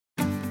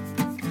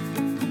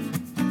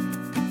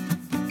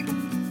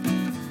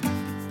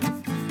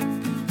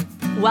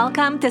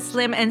Welcome to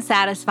Slim and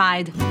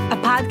Satisfied, a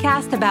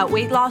podcast about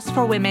weight loss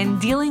for women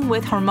dealing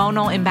with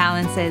hormonal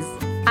imbalances.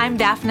 I'm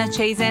Daphna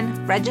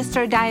Chazen,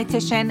 registered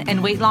dietitian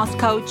and weight loss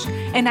coach,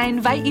 and I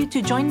invite you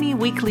to join me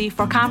weekly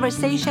for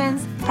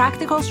conversations,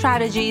 practical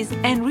strategies,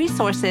 and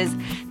resources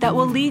that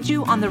will lead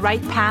you on the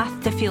right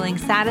path to feeling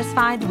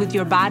satisfied with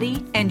your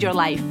body and your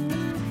life.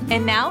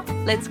 And now,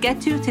 let's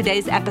get to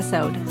today's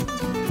episode.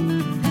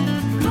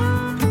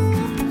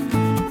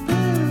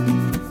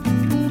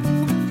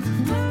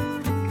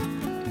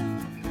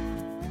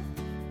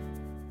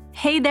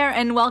 Hey there,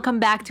 and welcome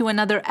back to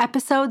another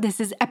episode. This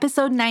is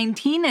episode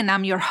 19, and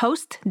I'm your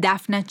host,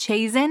 Daphna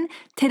Chazen.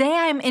 Today,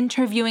 I'm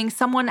interviewing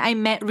someone I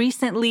met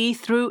recently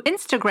through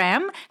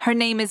Instagram. Her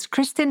name is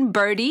Kristen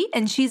Birdie,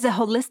 and she's a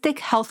holistic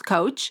health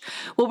coach.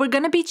 What we're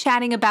going to be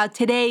chatting about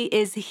today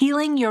is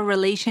healing your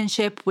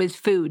relationship with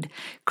food.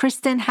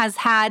 Kristen has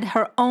had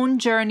her own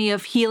journey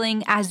of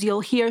healing. As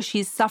you'll hear,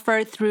 she's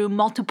suffered through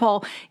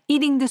multiple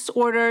eating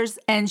disorders,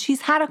 and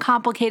she's had a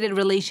complicated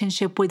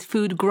relationship with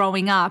food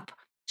growing up.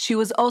 She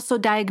was also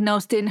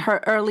diagnosed in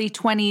her early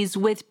 20s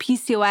with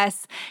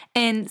PCOS,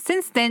 and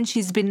since then,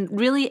 she's been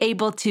really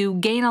able to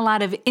gain a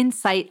lot of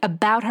insight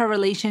about her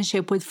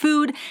relationship with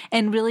food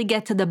and really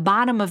get to the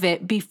bottom of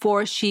it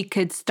before she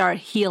could start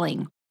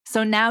healing.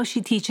 So now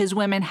she teaches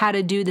women how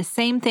to do the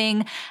same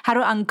thing, how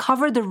to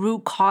uncover the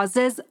root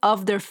causes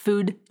of their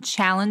food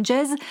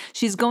challenges.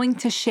 She's going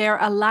to share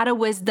a lot of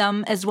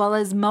wisdom as well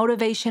as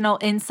motivational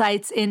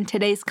insights in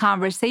today's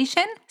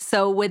conversation.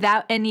 So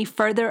without any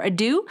further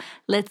ado,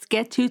 let's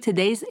get to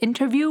today's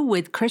interview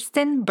with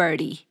Kristen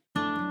Birdie.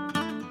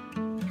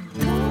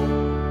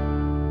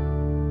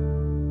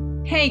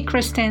 Hey,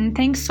 Kristen,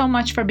 thanks so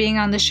much for being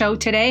on the show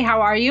today.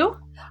 How are you?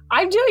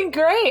 I'm doing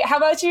great. How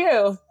about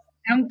you?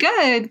 I'm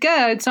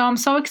good. So I'm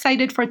so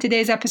excited for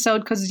today's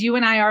episode because you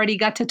and I already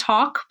got to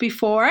talk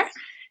before.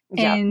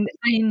 Yeah. And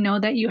I know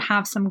that you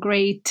have some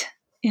great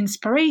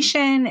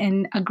inspiration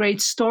and a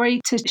great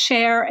story to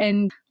share.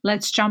 And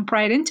let's jump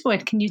right into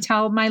it. Can you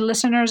tell my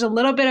listeners a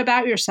little bit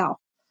about yourself?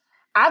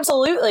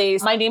 Absolutely.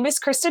 My name is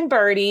Kristen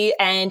Birdie,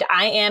 and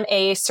I am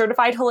a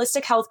certified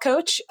holistic health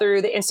coach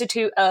through the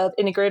Institute of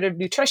Integrative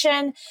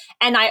Nutrition.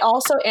 And I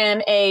also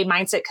am a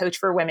mindset coach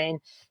for women.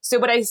 So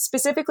what I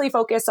specifically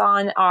focus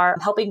on are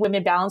helping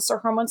women balance their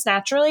hormones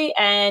naturally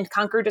and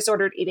conquer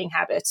disordered eating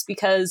habits,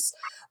 because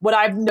what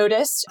I've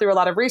noticed through a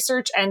lot of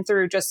research and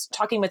through just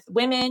talking with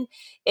women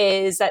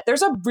is that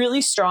there's a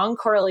really strong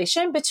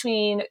correlation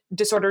between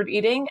disordered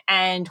eating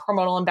and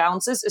hormonal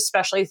imbalances,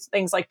 especially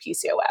things like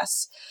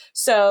PCOS.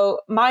 So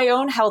my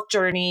own health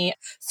journey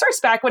starts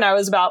back when I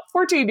was about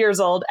 14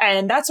 years old,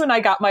 and that's when I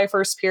got my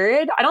first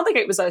period. I don't think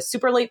it was a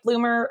super late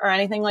bloomer or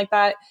anything like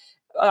that.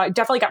 I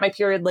definitely got my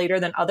period later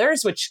than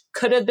others, which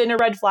could have been a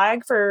red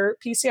flag for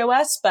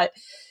PCOS, but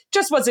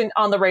just wasn't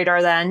on the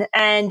radar then.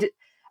 And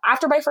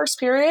after my first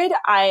period,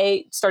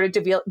 I started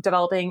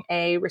developing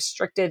a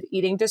restrictive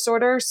eating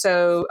disorder.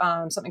 So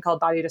something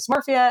called body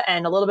dysmorphia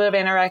and a little bit of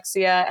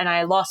anorexia, and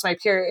I lost my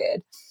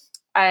period.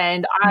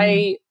 And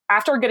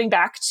after getting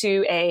back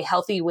to a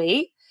healthy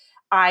weight,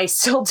 I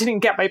still didn't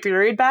get my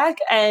period back.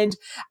 And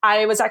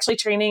I was actually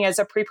training as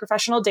a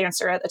pre-professional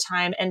dancer at the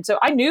time. And so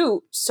I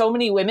knew so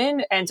many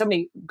women and so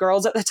many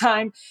girls at the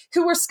time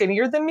who were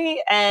skinnier than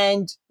me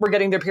and were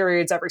getting their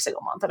periods every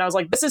single month. And I was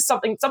like, this is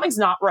something's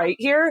not right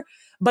here.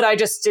 But I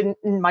just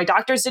my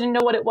doctors didn't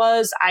know what it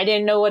was. I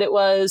didn't know what it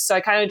was. So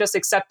I kind of just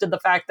accepted the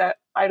fact that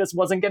I just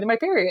wasn't getting my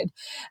period.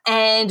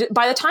 And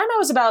by the time I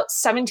was about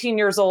 17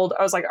 years old,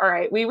 I was like, all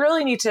right, we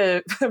really need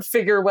to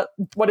figure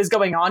what is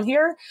going on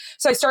here.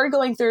 So I started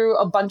going through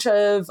a bunch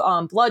of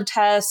blood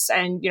tests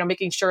and,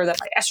 making sure that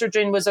my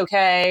estrogen was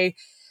okay.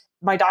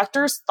 My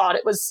doctors thought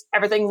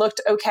everything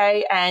looked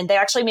okay. And they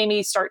actually made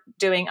me start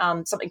doing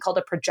something called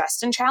a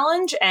progestin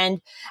challenge.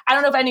 And I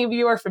don't know if any of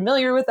you are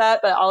familiar with that,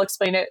 but I'll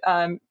explain it.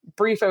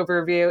 Brief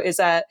overview is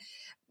that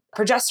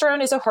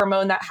progesterone is a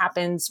hormone that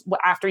happens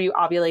after you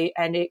ovulate,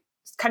 and it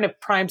kind of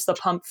primes the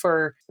pump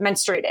for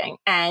menstruating.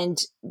 And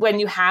when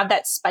you have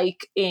that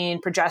spike in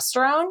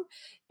progesterone,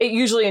 it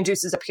usually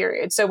induces a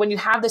period. So when you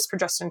have this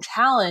progestin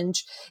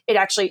challenge, it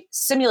actually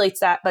simulates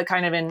that, but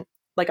kind of in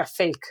like a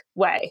fake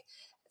way.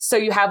 So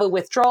you have a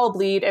withdrawal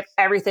bleed if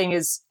everything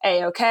is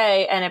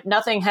A-okay. And if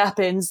nothing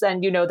happens,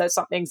 then you know that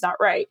something's not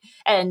right.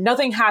 And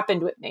nothing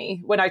happened with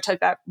me when I took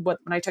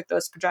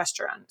those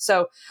progesterone.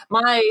 So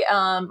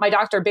my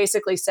doctor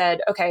basically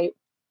said, okay,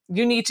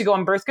 you need to go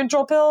on birth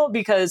control pill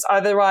because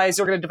otherwise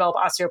you're going to develop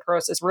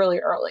osteoporosis really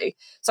early.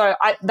 So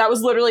that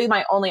was literally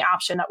my only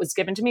option that was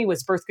given to me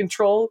was birth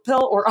control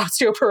pill or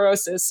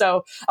osteoporosis.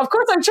 So of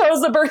course I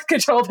chose the birth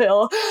control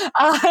pill.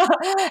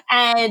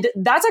 And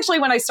that's actually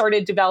when I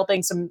started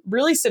developing some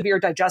really severe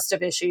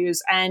digestive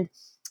issues. And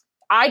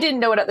I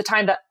didn't know it at the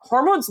time that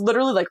hormones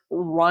literally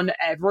run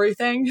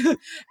everything.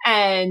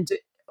 And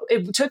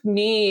it took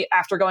me,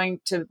 after going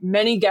to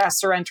many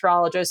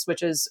gastroenterologists,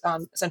 which is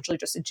essentially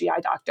just a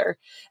GI doctor,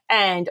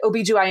 and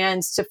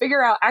OBGYNs, to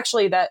figure out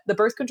actually that the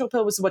birth control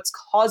pill was what's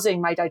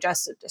causing my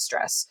digestive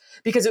distress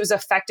because it was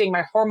affecting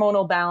my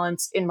hormonal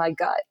balance in my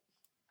gut.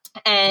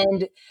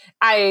 And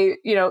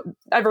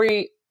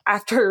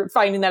after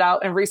finding that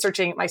out and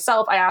researching it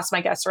myself, I asked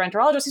my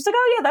gastroenterologist. He's like,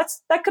 "Oh yeah,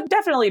 that could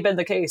definitely have been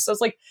the case." So I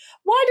was like,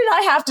 "Why did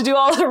I have to do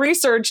all the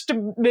research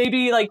to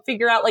maybe like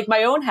figure out like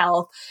my own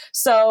health?"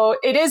 So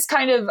it is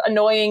kind of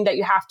annoying that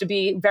you have to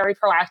be very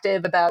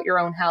proactive about your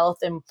own health,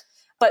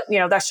 but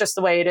that's just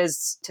the way it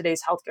is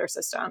today's healthcare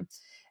system.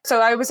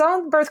 So I was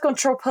on birth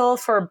control pill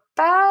for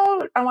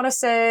about, I want to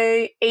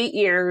say 8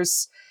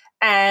 years,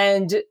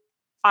 and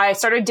I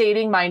started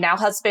dating my now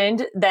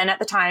husband then at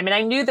the time, and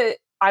I knew that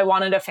I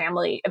wanted a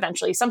family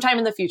eventually, sometime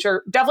in the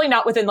future, definitely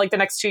not within like the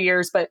next 2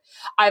 years, but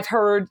I've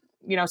heard,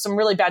 some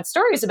really bad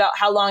stories about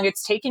how long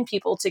it's taken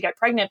people to get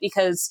pregnant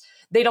because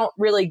they don't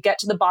really get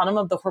to the bottom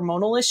of the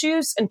hormonal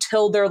issues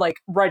until they're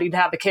like ready to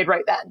have a kid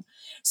right then.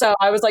 So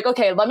I was like,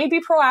 okay, let me be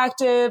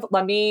proactive.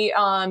 Let me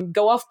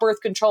go off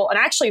birth control and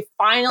actually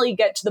finally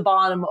get to the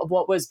bottom of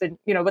what's been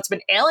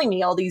ailing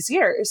me all these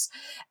years.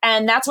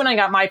 And that's when I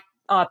got my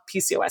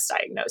PCOS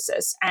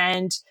diagnosis.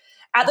 And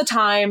at the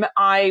time,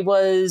 I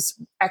was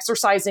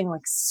exercising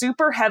like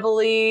super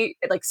heavily,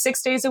 like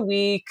 6 days a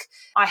week.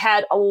 I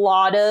had a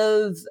lot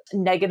of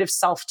negative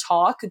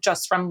self-talk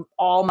just from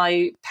all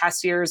my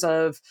past years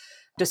of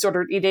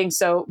disordered eating.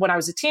 So when I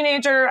was a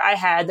teenager, I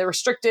had the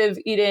restrictive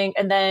eating.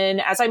 And then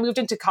as I moved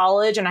into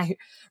college and I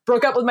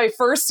broke up with my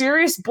first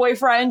serious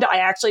boyfriend, I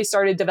actually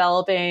started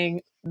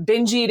developing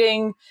binge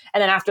eating.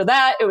 And then after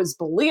that, it was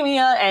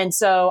bulimia. And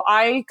so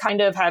I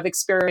kind of have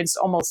experienced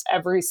almost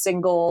every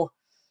single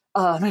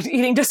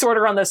eating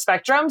disorder on the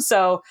spectrum.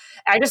 So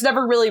I just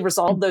never really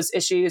resolved those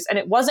issues. And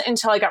it wasn't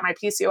until I got my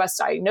PCOS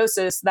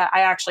diagnosis that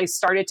I actually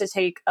started to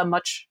take a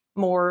much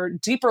more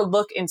deeper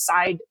look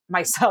inside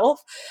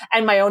myself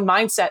and my own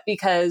mindset,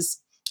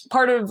 because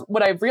part of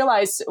what I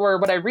realized or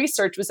what I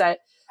researched was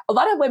that a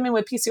lot of women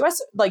with PCOS,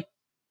 like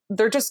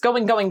they're just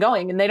going,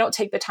 and they don't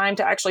take the time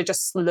to actually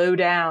just slow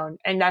down.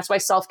 And that's why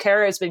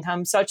self-care has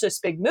become such this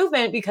big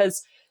movement,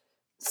 because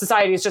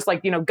society is just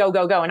like, go,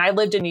 go, go. And I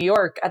lived in New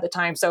York at the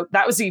time. So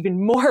that was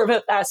even more of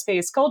a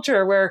fast-paced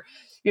culture where,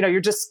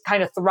 you're just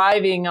kind of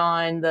thriving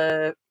on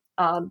the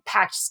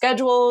packed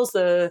schedules,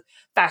 the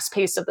fast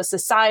pace of the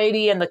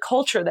society and the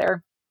culture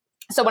there.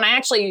 So when I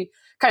actually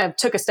kind of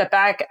took a step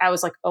back, I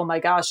was like, oh my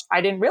gosh, I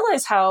didn't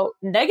realize how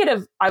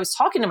negative I was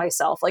talking to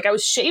myself. Like I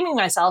was shaming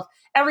myself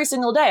every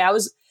single day.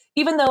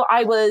 Even though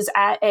I was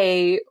at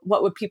a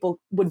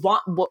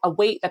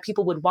weight that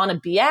people would want to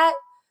be at,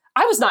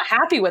 I was not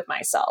happy with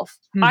myself.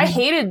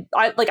 Mm-hmm.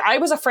 I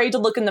was afraid to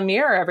look in the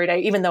mirror every day,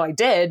 even though I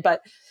did.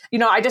 But,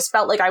 I just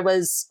felt like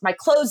my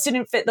clothes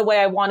didn't fit the way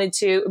I wanted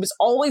to. It was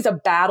always a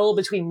battle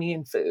between me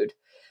and food.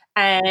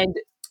 And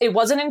it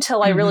wasn't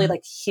until I really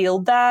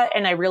healed that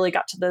and I really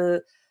got to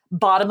the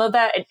bottom of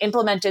that and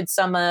implemented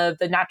some of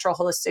the natural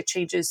holistic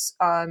changes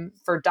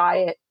for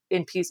diet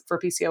for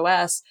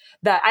PCOS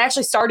that I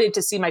actually started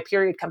to see my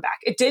period come back.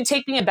 It did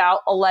take me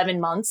about 11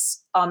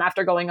 months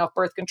after going off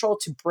birth control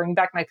to bring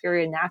back my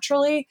period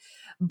naturally,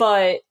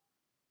 but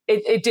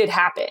it did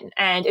happen.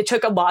 And it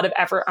took a lot of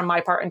effort on my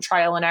part and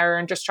trial and error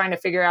and just trying to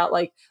figure out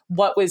like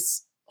what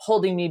was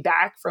holding me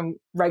back from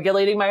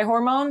regulating my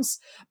hormones.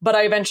 But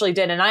I eventually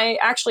did. And I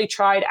actually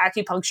tried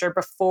acupuncture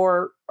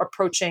before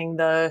approaching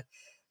the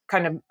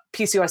kind of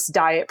PCOS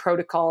diet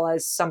protocol,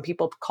 as some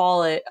people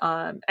call it.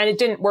 And it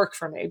didn't work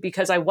for me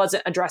because I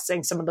wasn't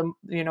addressing some of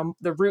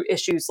the root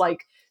issues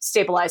like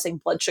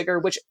stabilizing blood sugar,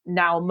 which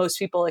now most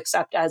people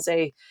accept as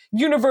a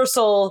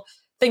universal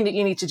thing that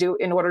you need to do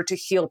in order to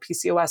heal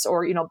PCOS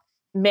or,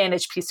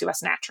 manage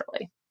PCOS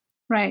naturally.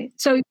 Right.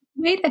 So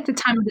weight at the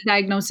time of the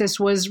diagnosis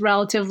was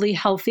relatively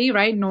healthy,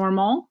 right?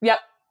 Normal. Yep.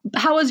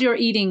 How was your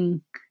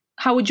eating?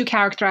 How would you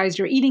characterize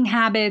your eating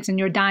habits and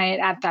your diet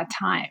at that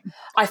time?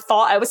 I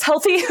thought I was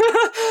healthy,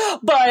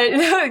 but,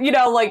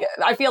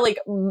 I feel like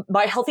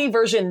my healthy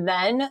version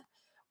then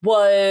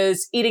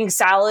was eating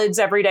salads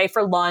every day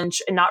for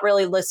lunch and not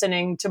really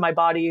listening to my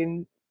body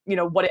and,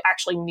 what it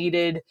actually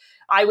needed.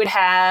 I would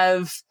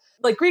have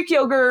like Greek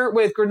yogurt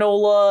with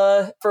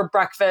granola for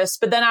breakfast,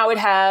 but then I would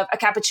have a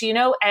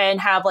cappuccino and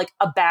have like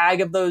a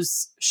bag of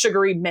those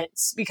sugary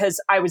mints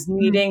because I was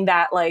needing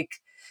that like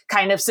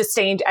kind of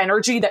sustained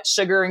energy that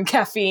sugar and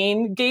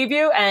caffeine gave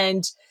you.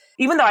 And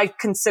even though I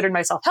considered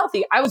myself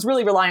healthy, I was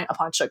really reliant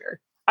upon sugar.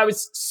 I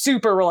was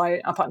super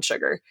reliant upon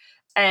sugar.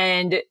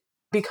 And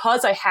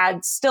because I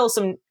had still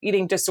some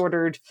eating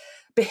disordered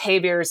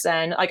behaviors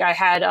then, like I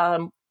had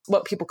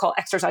what people call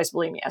exercise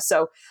bulimia.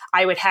 So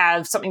I would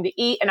have something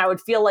to eat and I would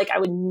feel like I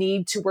would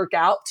need to work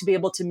out to be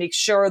able to make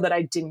sure that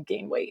I didn't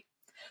gain weight.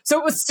 So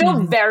it was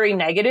still very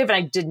negative and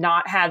I did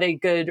not have a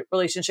good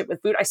relationship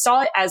with food. I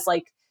saw it as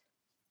like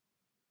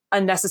a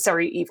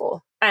necessary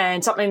evil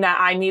and something that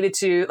I needed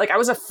to, like, I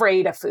was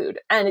afraid of food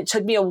and it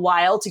took me a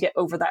while to get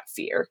over that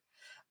fear.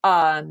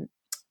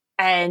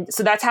 And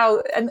so that's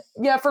how, and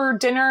yeah, for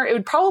dinner, it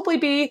would probably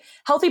be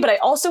healthy, but I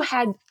also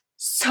had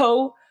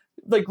so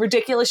like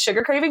ridiculous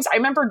sugar cravings. I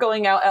remember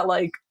going out at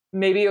like,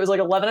 maybe it was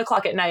like 11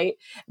 o'clock at night,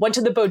 went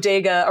to the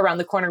bodega around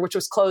the corner, which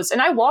was closed.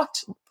 And I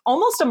walked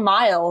almost a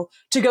mile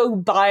to go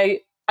buy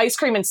ice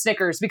cream and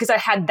Snickers because I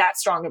had that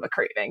strong of a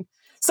craving.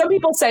 Some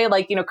people say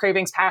like,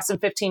 cravings pass in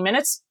 15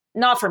 minutes.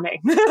 Not for me.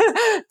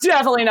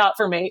 Definitely not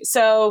for me.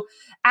 So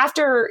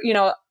after,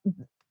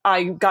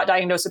 I got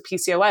diagnosed with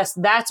PCOS,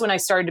 that's when I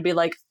started to be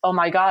like, oh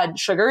my God,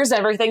 sugar is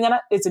everything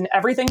it's in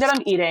everything that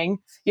I'm eating.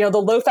 The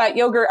low fat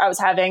yogurt I was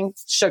having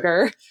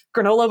sugar,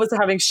 granola was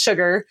having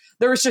sugar.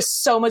 There was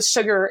just so much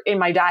sugar in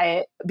my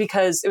diet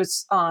because it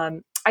was,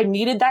 I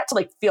needed that to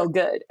like feel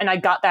good. And I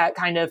got that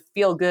kind of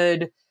feel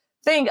good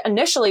thing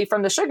initially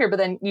from the sugar, but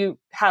then you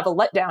have a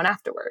letdown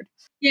afterward.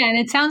 Yeah. And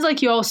it sounds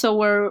like you also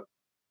were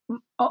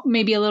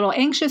maybe a little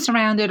anxious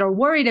around it or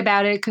worried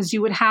about it because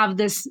you would have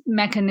this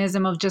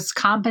mechanism of just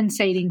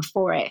compensating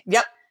for it.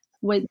 Yep.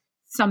 With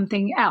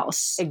something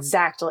else.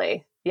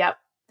 Exactly. Yep.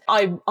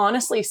 I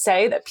honestly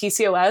say that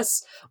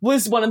PCOS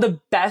was one of the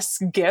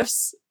best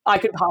gifts I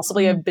could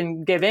possibly have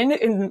been given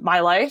in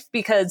my life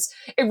because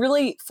it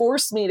really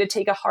forced me to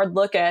take a hard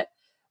look at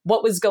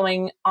what was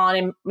going on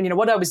and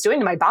what I was doing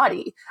to my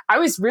body. I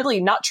was really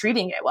not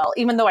treating it well,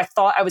 even though I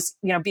thought I was,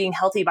 being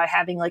healthy by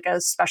having like a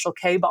special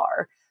K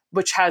bar,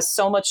 which has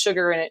so much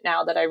sugar in it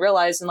now that I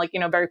realize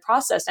and very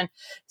processed. And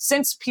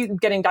since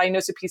getting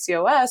diagnosed with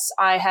PCOS,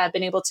 I have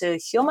been able to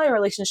heal my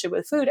relationship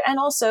with food and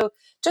also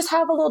just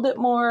have a little bit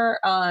more,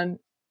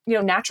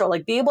 natural,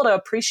 like be able to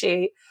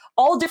appreciate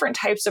all different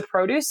types of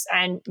produce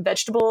and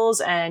vegetables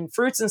and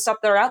fruits and stuff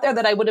that are out there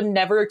that I would have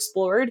never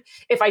explored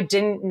if I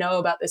didn't know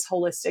about this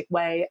holistic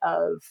way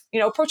of,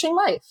 approaching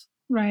life.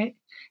 Right.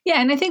 Yeah.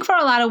 And I think for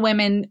a lot of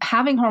women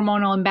having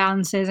hormonal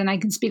imbalances, and I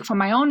can speak from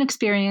my own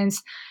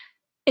experience,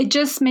 it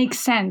just makes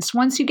sense.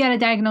 Once you get a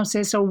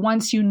diagnosis or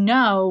once you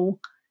know,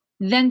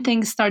 then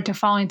things start to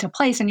fall into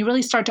place and you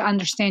really start to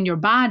understand your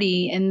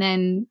body and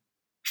then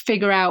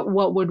figure out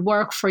what would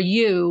work for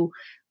you.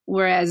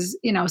 Whereas,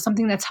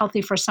 something that's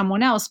healthy for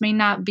someone else may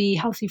not be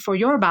healthy for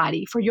your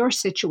body, for your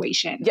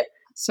situation. Yep.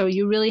 So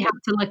you really have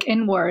to look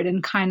inward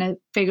and kind of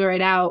figure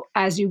it out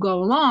as you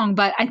go along.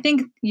 But I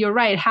think you're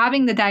right.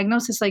 Having the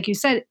diagnosis, like you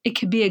said, it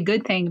could be a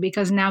good thing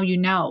because now you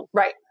know.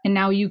 Right. And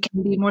now you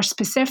can be more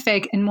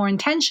specific and more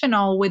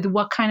intentional with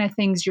what kind of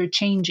things you're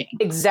changing.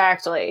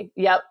 Exactly.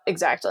 Yep,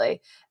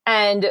 exactly.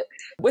 And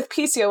with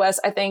PCOS,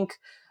 I think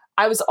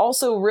I was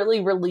also really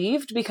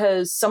relieved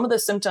because some of the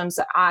symptoms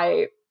that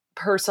I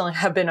personally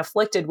have been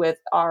afflicted with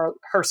are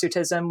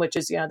hirsutism, which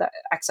is, the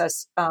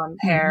excess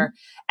hair,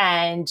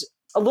 and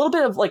a little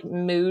bit of like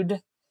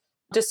mood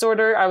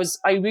disorder.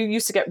 I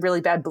used to get really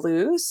bad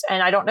blues,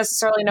 and I don't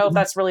necessarily know if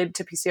that's related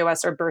to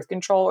PCOS or birth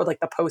control or like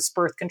the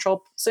post-birth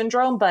control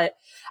syndrome, but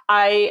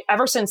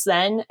ever since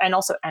then, and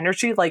also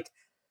energy, like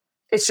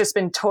it's just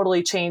been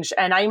totally changed.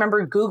 And I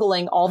remember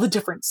Googling all the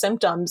different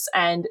symptoms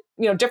and,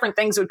 different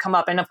things would come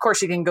up. And of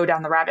course you can go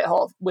down the rabbit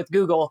hole with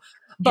Google,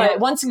 but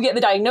once you get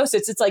the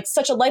diagnosis, it's like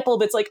such a light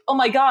bulb. It's like, oh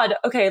my God,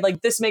 okay,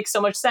 like this makes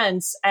so much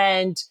sense.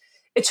 And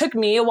it took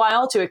me a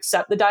while to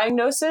accept the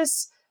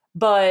diagnosis.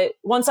 But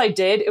once I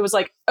did, it was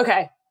like,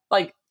 okay,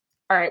 like,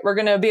 all right, we're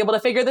going to be able to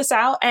figure this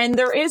out. And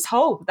there is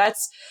hope.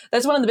 That's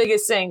one of the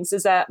biggest things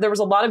is that there was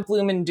a lot of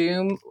gloom and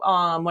doom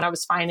when I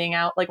was finding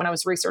out, like when I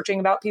was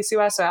researching about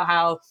PCOS, about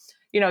how,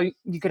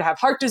 you could have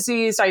heart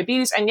disease,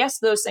 diabetes. And yes,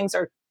 those things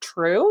are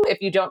true if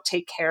you don't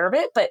take care of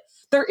it. But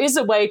there is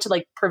a way to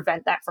like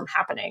prevent that from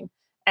happening.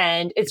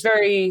 And it's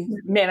very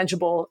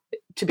manageable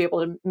to be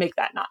able to make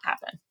that not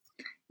happen.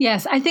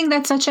 Yes, I think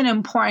that's such an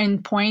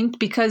important point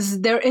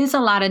because there is a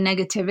lot of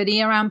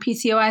negativity around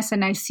PCOS.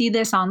 And I see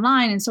this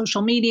online and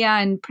social media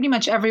and pretty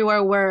much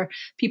everywhere where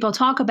people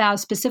talk about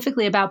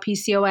specifically about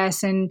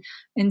PCOS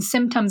and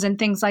symptoms and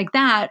things like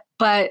that.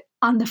 But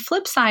on the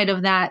flip side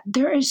of that,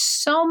 there is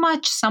so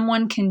much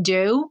someone can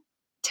do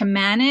to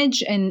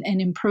manage and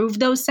improve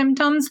those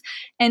symptoms.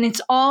 And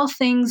it's all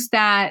things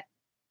that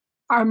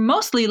are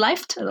mostly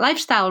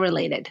lifestyle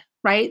related,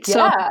 right?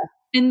 Yeah. So,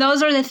 and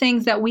those are the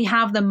things that we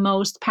have the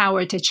most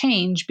power to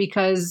change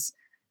because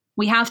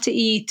we have to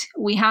eat,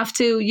 we have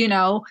to,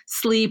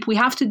 sleep, we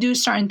have to do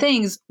certain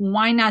things.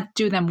 Why not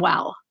do them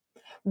well?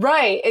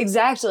 Right,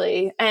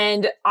 exactly.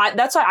 And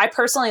that's why I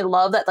personally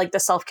love that like the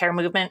self-care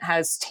movement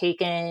has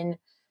taken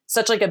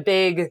such like a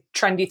big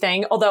trendy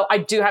thing. Although I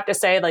do have to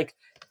say like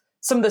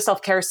some of the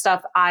self-care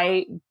stuff,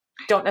 I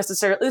don't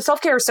necessarily,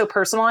 self-care is so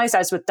personalized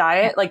as with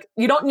diet. Like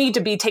you don't need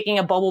to be taking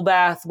a bubble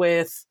bath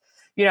with,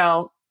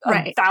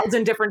 Right.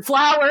 1,000 different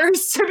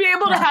flowers to be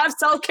able to have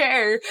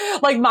self-care.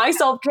 Like my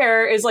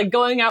self-care is like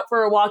going out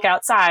for a walk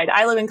outside.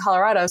 I live in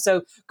Colorado.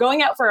 So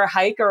going out for a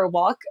hike or a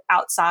walk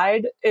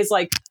outside is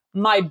like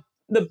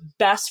the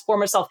best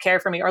form of self-care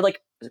for me, or like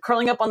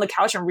curling up on the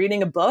couch and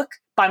reading a book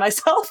by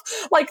myself.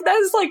 Like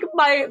that's like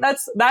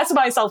that's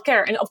my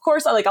self-care. And of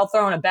course I'll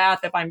throw in a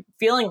bath if I'm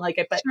feeling like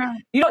it, but Sure.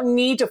 You don't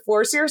need to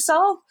force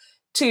yourself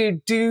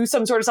to do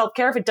some sort of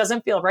self-care if it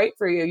doesn't feel right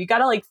for you. You got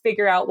to like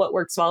figure out what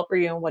works well for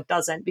you and what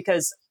doesn't,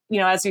 because,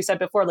 as you said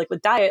before, like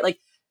with diet, like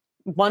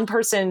one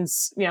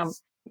person's,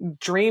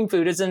 dream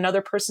food is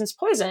another person's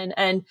poison.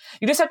 And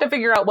you just have to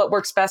figure out what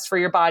works best for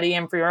your body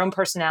and for your own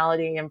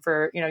personality and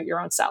for,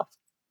 your own self.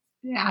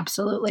 Yeah,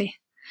 absolutely.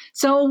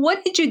 So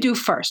what did you do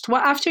first?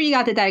 Well, after you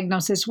got the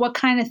diagnosis, what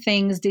kind of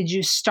things did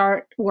you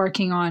start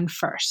working on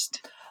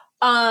first?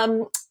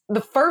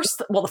 The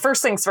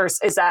first things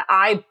first is that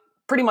I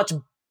pretty much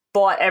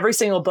bought every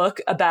single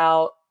book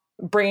about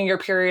bringing your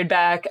period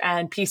back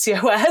and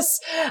PCOS.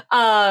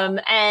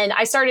 And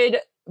I started,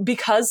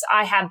 because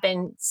I have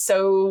been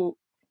so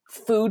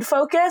food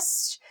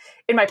focused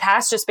in my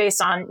past, just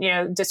based on,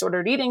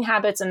 disordered eating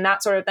habits and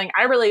that sort of thing,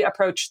 I really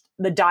approached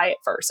the diet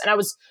first. And I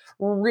was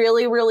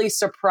really, really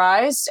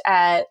surprised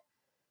at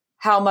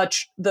how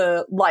much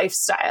the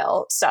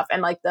lifestyle stuff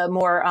and like the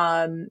more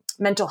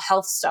mental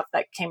health stuff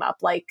that came up,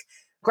 like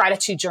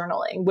gratitude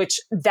journaling, which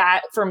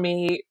that for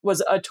me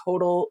was a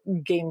total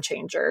game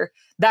changer.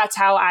 That's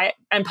how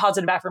and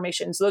positive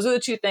affirmations. Those are the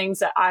two things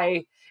that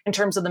in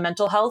terms of the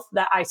mental health,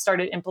 that I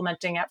started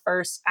implementing at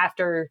first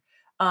after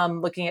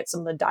looking at some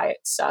of the diet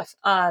stuff.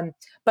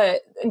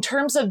 But in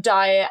terms of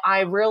diet,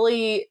 I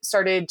really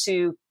started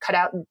to cut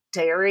out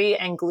dairy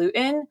and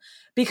gluten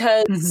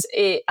because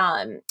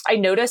I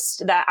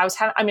noticed that I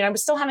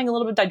was still having a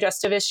little bit of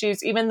digestive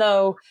issues, even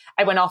though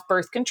I went off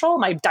birth control.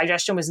 My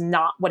digestion was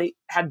not what it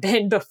had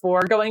been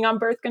before going on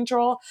birth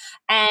control.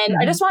 And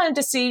I just wanted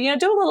to see,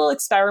 do a little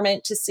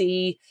experiment to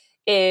see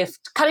if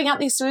cutting out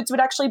these foods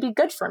would actually be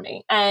good for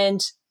me.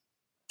 And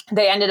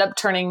they ended up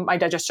turning my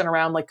digestion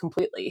around like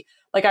completely.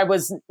 Like I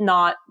was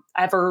not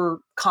ever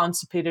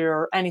constipated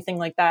or anything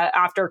like that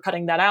after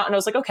cutting that out. And I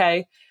was like,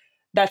 okay,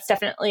 that's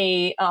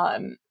definitely,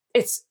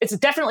 it's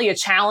definitely a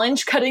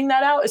challenge cutting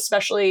that out,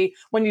 especially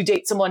when you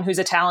date someone who's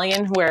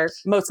Italian, where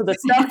most of the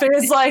stuff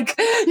is like,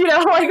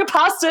 like a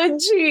pasta and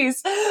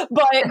cheese.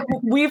 But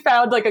we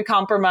found like a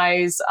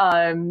compromise.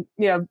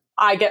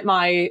 I get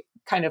my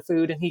kind of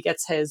food and he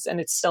gets his, and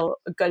it's still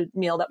a good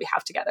meal that we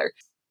have together.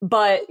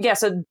 But yeah,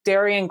 so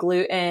dairy and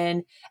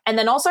gluten. And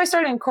then also I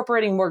started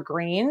incorporating more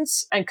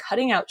grains and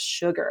cutting out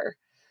sugar.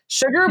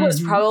 Sugar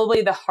was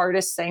probably the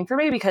hardest thing for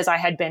me because I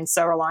had been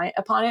so reliant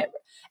upon it.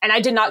 And I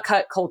did not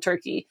cut cold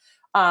turkey.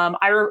 I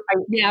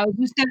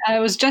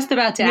was just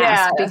about to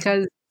ask,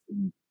 because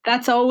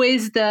that's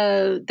always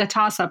the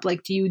toss up.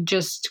 Like, do you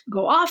just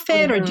go off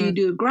it or do you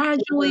do it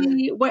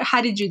gradually?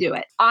 How did you do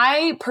it?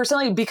 I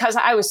personally, because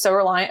I was so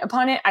reliant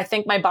upon it, I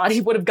think my body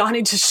would have gone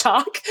into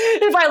shock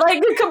if I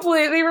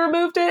completely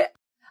removed it.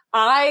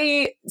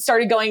 I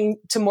started going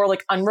to more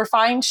like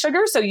unrefined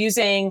sugar. So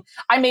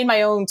I made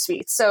my own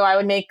sweets. So I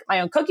would make my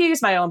own cookies,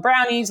 my own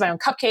brownies, my own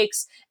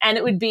cupcakes, and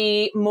it would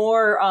be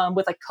more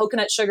with like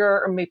coconut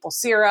sugar or maple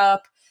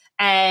syrup.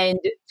 And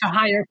a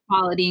higher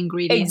quality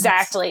ingredients.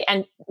 Exactly.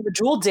 And the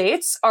Jewel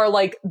dates are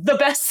like the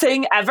best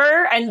thing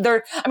ever. And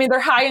they're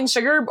high in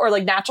sugar or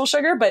like natural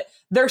sugar, but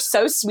they're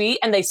so sweet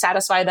and they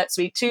satisfy that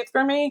sweet tooth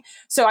for me.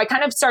 So I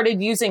kind of started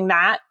using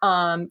that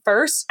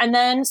first. And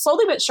then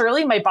slowly but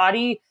surely, my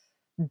body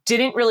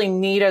didn't really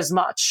need as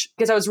much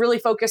because I was really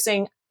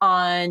focusing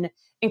on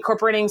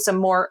incorporating some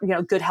more,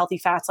 good healthy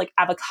fats like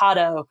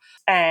avocado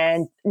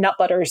and nut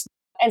butters.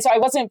 And so I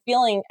wasn't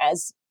feeling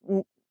as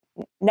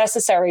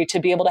necessary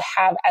to be able to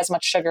have as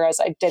much sugar as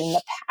I did in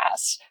the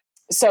past.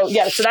 So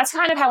that's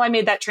kind of how I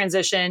made that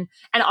transition.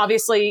 And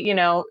obviously,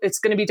 it's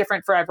going to be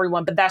different for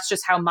everyone, but that's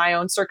just how my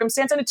own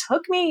circumstance. And it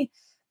took me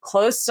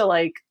close to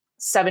like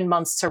 7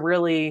 months to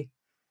really,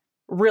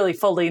 really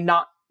fully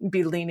not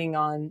be leaning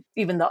on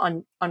even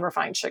the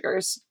unrefined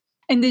sugars.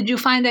 And did you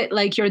find that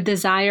like your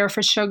desire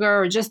for sugar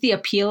or just the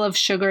appeal of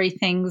sugary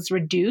things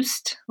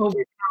reduced over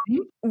time?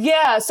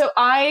 Yeah.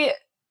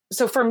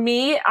 So for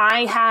me,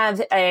 I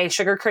have a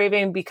sugar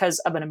craving because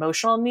of an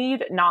emotional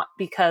need, not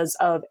because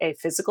of a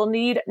physical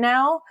need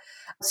now.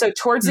 So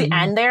towards the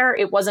end there,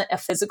 it wasn't a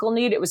physical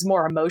need, it was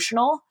more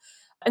emotional.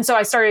 And so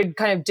I started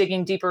kind of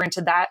digging deeper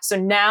into that. So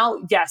now,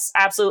 yes,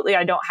 absolutely.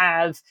 I don't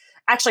have,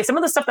 actually some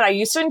of the stuff that I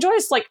used to enjoy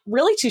is like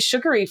really too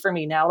sugary for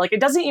me now. Like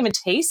it doesn't even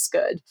taste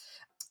good.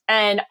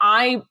 And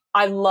I've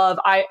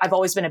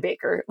always been a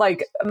baker.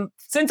 Like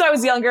since I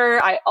was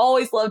younger, I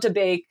always loved to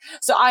bake.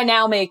 So I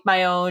now make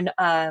my own,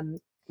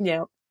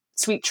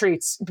 sweet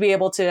treats to be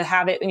able to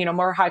have it,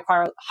 more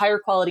higher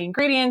quality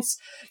ingredients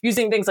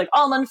using things like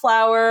almond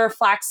flour,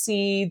 flax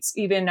seeds,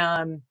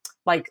 even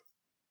like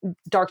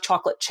dark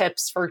chocolate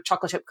chips for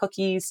chocolate chip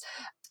cookies.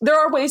 There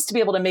are ways to be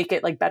able to make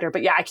it like better,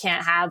 but yeah, I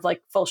can't have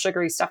like full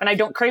sugary stuff and I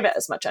don't crave it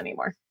as much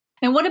anymore.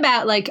 And what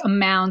about like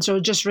amounts or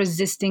just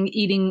resisting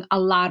eating a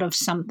lot of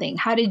something?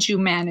 How did you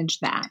manage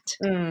that?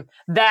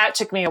 That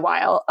took me a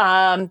while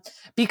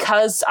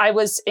because I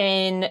was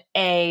in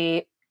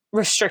a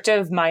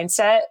restrictive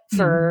mindset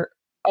for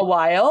a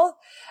while.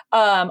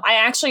 I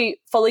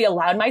actually fully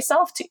allowed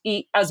myself to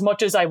eat as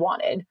much as I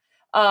wanted.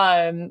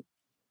 And,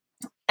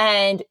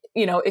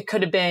 it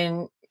could have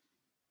been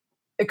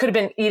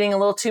eating a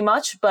little too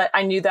much, but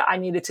I knew that I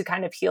needed to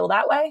kind of heal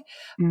that way.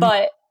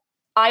 But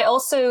I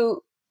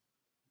also,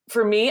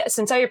 for me,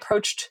 since I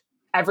approached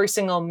every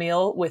single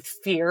meal with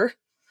fear,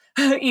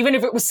 even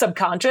if it was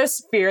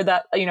subconscious, fear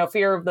that,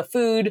 fear of the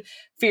food,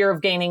 fear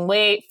of gaining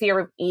weight, fear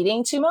of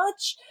eating too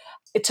much,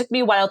 it took me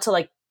a while to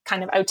like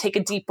I would take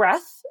a deep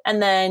breath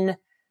and then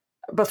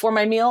before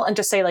my meal and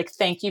just say like,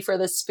 thank you for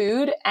this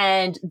food,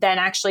 and then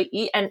actually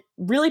eat and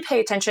really pay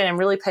attention and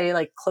really pay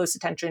like close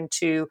attention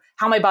to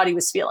how my body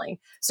was feeling.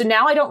 So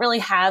now I don't really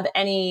have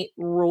any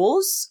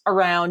rules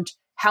around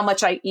how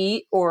much I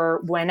eat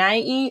or when I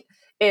eat.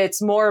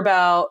 It's more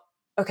about,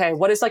 okay,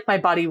 what is like my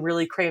body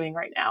really craving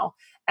right now?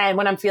 And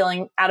when I'm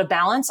feeling out of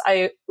balance,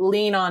 I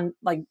lean on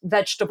like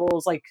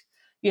vegetables, like,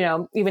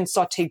 even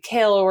sauteed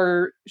kale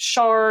or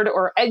chard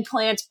or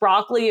eggplant.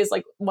 Broccoli is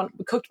like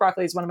cooked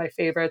broccoli is one of my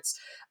favorites,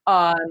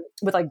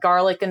 with like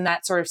garlic and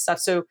that sort of stuff.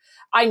 So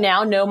I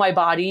now know my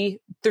body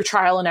through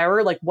trial and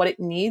error, like what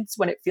it needs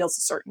when it feels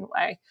a certain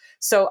way.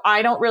 So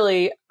I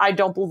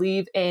don't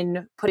believe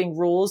in putting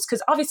rules,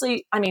 because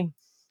obviously, I mean,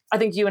 I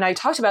think you and I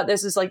talked about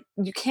this, is like,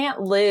 you can't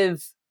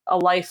live a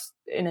life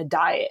in a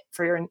diet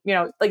for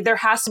your, like there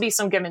has to be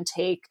some give and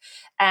take.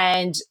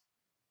 And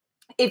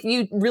if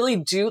you really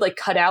do like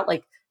cut out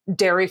like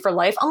dairy for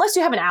life, unless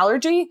you have an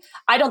allergy,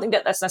 I don't think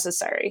that that's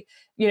necessary.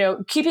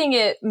 Keeping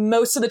it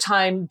most of the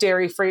time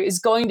dairy free is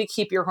going to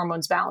keep your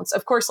hormones balanced.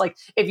 Of course, like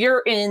if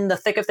you're in the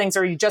thick of things,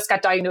 or you just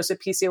got diagnosed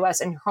with PCOS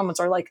and your hormones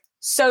are like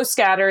so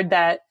scattered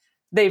that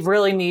they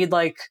really need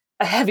like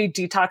a heavy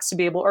detox to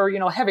be able, or,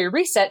 a heavy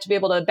reset to be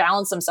able to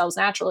balance themselves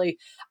naturally,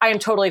 I am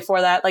totally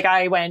for that. Like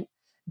I went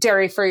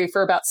dairy free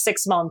for about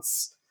 6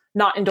 months,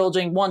 not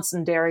indulging once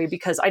in dairy,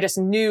 because I just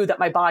knew that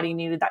my body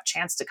needed that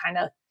chance to kind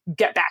of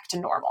get back to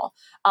normal.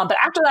 But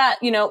after that,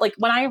 like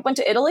when I went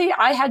to Italy,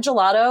 I had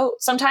gelato.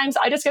 Sometimes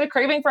I just get a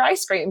craving for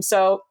ice cream.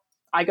 So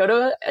I go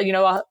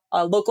to,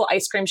 a local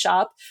ice cream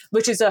shop,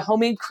 which is a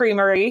homemade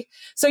creamery.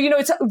 So,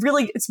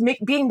 it's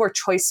being more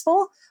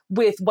choiceful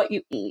with what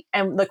you eat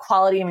and the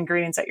quality of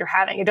ingredients that you're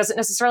having. It doesn't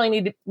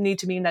necessarily need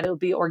to mean that it'll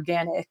be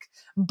organic,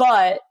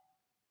 but,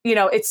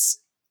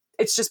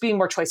 it's just being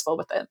more choiceful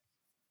with it.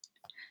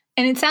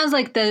 And it sounds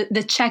like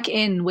the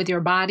check-in with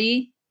your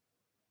body,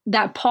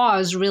 that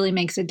pause really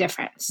makes a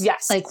difference.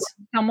 Yes. Like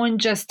someone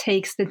just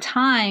takes the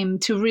time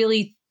to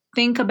really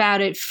think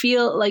about it,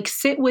 feel like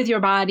sit with your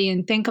body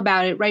and think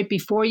about it right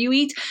before you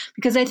eat.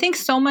 Because I think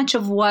so much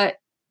of what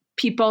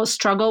people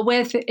struggle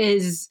with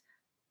is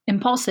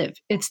impulsive.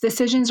 It's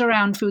decisions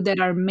around food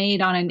that are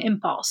made on an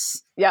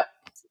impulse. Yep.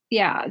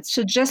 Yeah.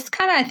 So just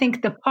kind of, I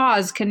think the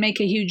pause can make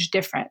a huge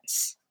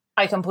difference.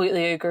 I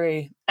completely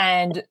agree.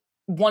 And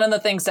one of the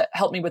things that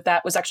helped me with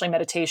that was actually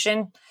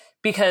meditation,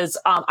 because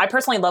I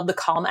personally love the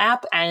Calm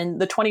app, and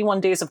the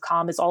 21 Days of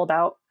Calm is all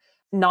about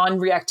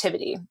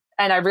non-reactivity.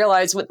 And I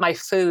realized with my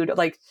food,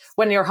 like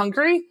when you're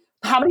hungry,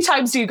 how many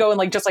times do you go and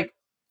like, just like,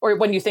 or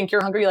when you think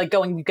you're hungry, like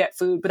go and you get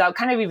food without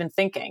kind of even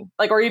thinking,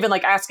 like, or even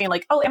like asking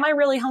like, oh, am I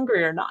really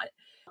hungry or not?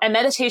 And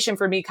meditation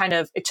for me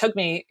it took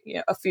me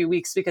a few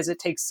weeks, because it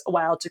takes a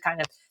while to kind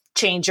of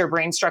change your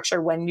brain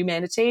structure when you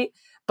meditate,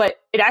 but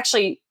it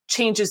actually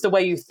changes the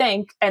way you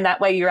think. And that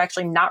way you're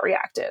actually not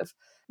reactive.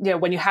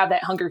 When you have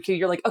that hunger cue,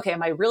 you're like, okay,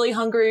 am I really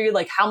hungry?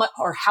 Like how much,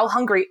 or how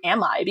hungry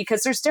am I?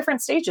 Because there's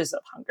different stages of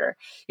hunger.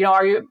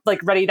 Are you like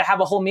ready to have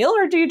a whole meal,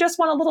 or do you just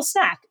want a little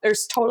snack?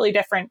 There's totally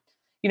different,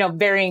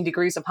 varying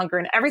degrees of hunger,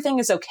 and everything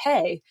is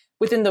okay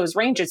within those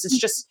ranges. It's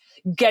just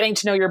getting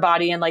to know your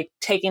body and like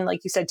taking,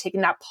 like you said, taking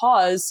that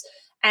pause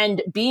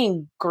and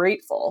being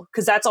grateful.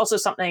 Cause that's also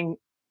something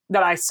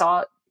that I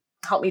saw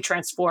help me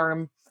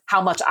transform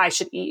how much I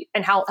should eat,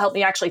 and how helped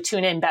me actually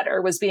tune in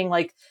better was being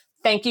like,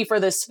 thank you for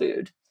this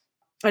food.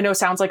 I know it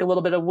sounds like a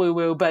little bit of woo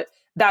woo, but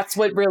that's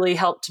what really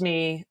helped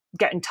me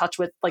get in touch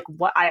with like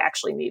what I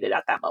actually needed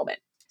at that moment.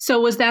 So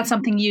was that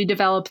something you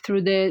developed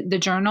through the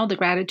journal, the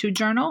gratitude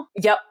journal?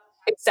 Yep,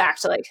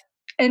 exactly.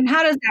 And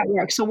how does that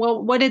work? So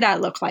what did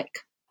that look like?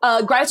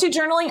 Gratitude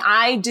journaling,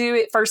 I do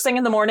it first thing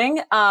in the morning.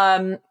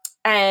 And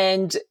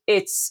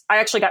I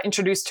actually got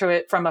introduced to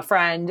it from a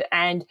friend,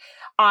 and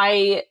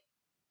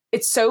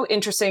it's so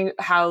interesting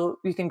how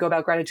you can go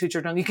about gratitude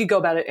journaling. You could go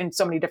about it in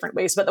so many different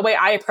ways, but the way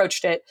I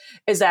approached it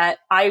is that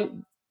I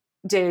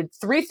did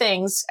 3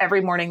 things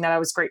every morning that I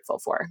was grateful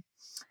for.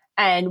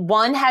 And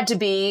one had to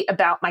be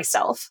about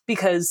myself,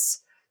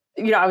 because,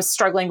 I was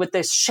struggling with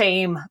this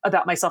shame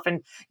about myself,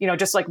 and,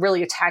 just like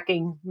really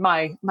attacking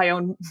my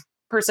own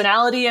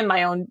personality and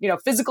my own,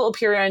 physical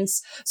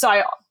appearance. So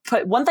I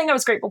put one thing I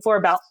was grateful for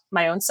about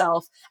my own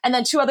self, and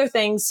then 2 other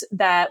things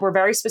that were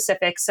very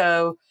specific.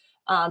 So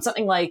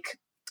something like,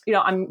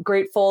 I'm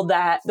grateful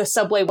that the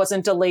subway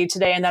wasn't delayed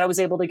today and that I was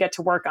able to get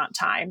to work on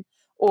time.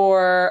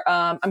 Or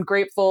I'm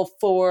grateful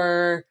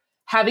for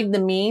having the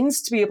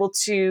means to be able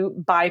to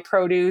buy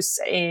produce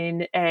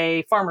in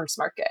a farmer's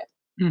market.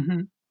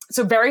 Mm-hmm.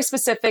 So very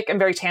specific and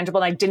very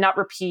tangible. And I did not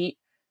repeat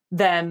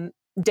them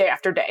day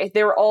after day.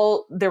 They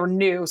were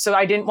new. So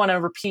I didn't want to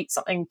repeat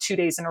something 2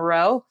 days in a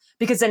row,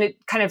 because then it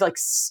kind of like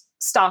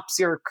stops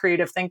your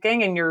creative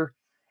thinking, and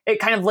it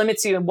kind of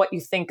limits you in what you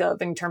think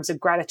of in terms of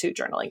gratitude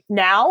journaling.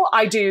 Now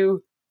I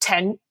do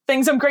 10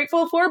 things I'm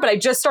grateful for, but I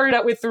just started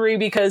out with 3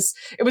 because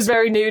it was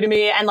very new to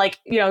me, and like,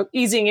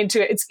 easing into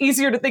it. It's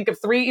easier to think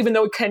of 3, even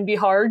though it can be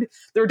hard.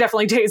 There were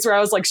definitely days where I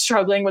was like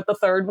struggling with the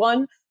 3rd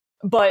one,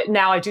 but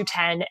now I do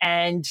 10,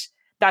 and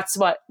that's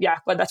what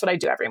I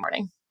do every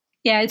morning.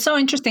 Yeah, it's so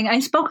interesting. I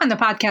spoke on the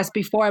podcast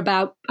before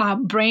about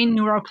brain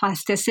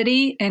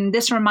neuroplasticity, and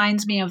this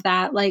reminds me of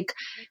that. Like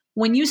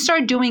when you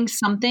start doing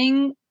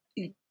something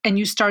and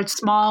you start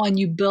small and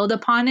you build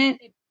upon it,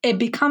 it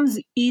becomes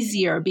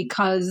easier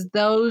because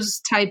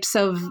those types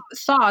of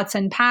thoughts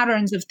and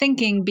patterns of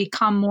thinking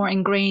become more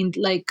ingrained,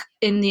 like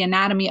in the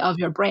anatomy of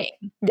your brain.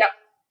 Yep.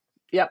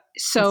 Yep.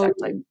 So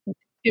Exactly.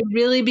 it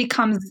really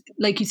becomes,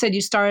 like you said,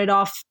 you started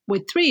off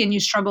with 3 and you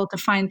struggle to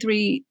find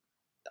 3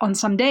 on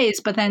some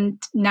days, but then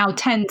now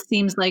 10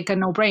 seems like a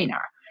no-brainer.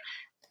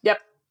 Yep.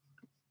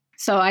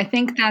 So I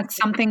think that's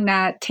something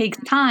that takes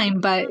time,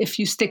 but if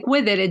you stick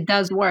with it, it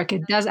does work.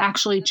 It does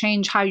actually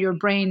change how your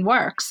brain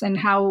works and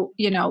how,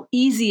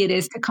 easy it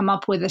is to come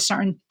up with a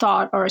certain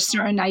thought or a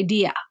certain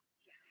idea.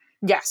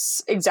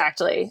 Yes,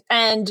 exactly.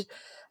 And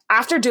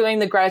after doing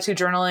the gratitude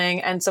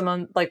journaling and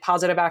some like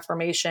positive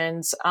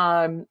affirmations,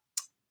 I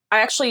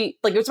actually,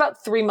 like, it was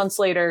about 3 months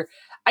later,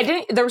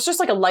 there was just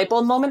like a light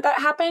bulb moment that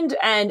happened,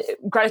 and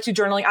gratitude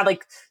journaling, I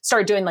like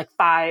started doing like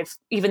 5,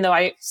 even though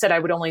I said I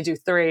would only do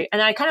 3.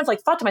 And I kind of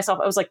like thought to myself,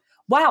 I was like,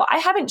 wow, I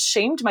haven't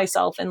shamed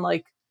myself in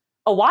like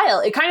a while.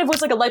 It kind of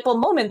was like a light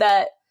bulb moment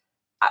that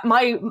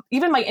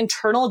even my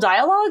internal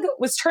dialogue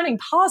was turning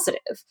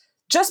positive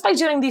just by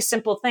doing these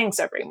simple things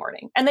every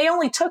morning. And they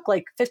only took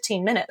like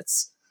 15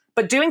 minutes,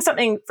 but doing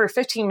something for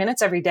 15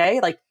 minutes every day,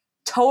 like,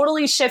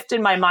 totally shifted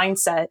my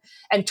mindset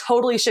and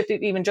totally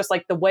shifted even just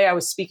like the way I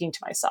was speaking to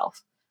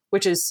myself,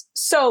 which is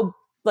so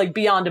like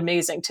beyond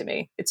amazing to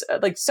me. It's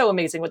like so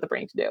amazing what the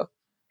brain can do.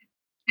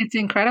 It's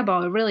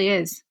incredible. It really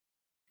is.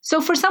 So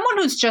for someone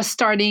who's just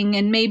starting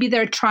and maybe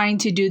they're trying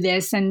to do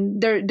this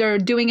and they're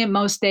doing it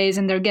most days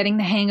and they're getting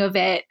the hang of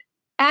it,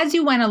 as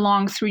you went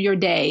along through your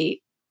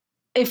day,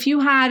 if you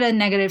had a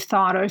negative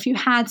thought or if you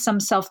had some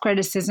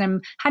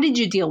self-criticism, how did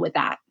you deal with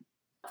that?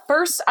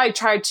 First, I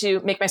tried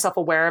to make myself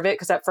aware of it,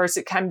 because at first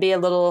it can be a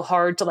little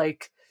hard to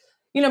like,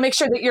 make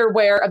sure that you're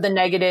aware of the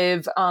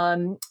negative,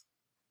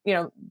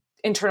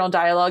 internal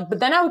dialogue. But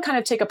then I would kind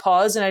of take a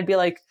pause and I'd be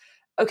like,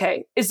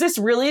 okay, is this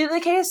really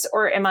the case,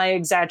 or am I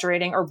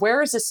exaggerating, or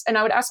where is this? And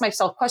I would ask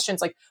myself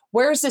questions like,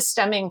 where is this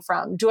stemming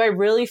from? Do I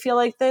really feel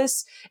like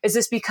this? Is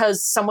this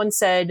because someone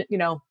said,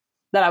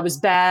 that I was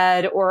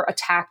bad or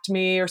attacked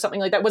me or something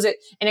like that? Was it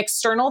an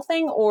external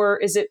thing, or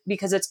is it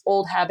because it's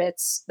old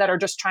habits that are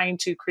just trying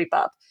to creep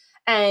up?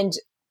 And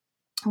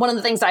one of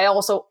the things I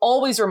also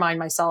always remind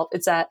myself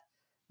is that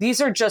these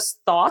are just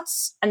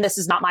thoughts and this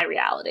is not my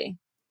reality.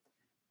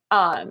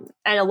 And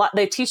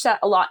they teach that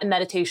a lot in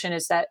meditation,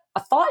 is that a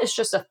thought is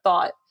just a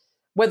thought.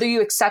 Whether you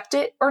accept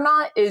it or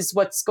not is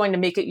what's going to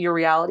make it your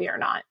reality or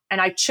not. And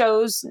I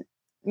chose,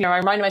 I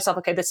reminded myself,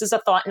 okay, this is a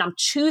thought and I'm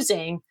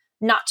choosing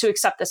not to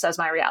accept this as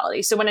my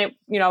reality. So when I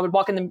would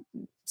walk in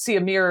see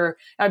a mirror,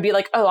 and I'd be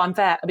like, oh, I'm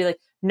fat. I'd be like,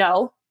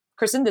 no,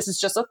 Kristen, this is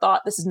just a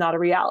thought. This is not a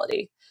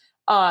reality.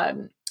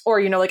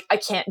 Or, like, I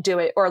can't do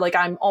it, or like,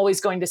 I'm always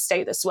going to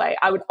stay this way.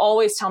 I would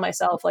always tell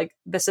myself, like,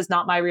 this is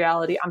not my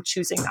reality. I'm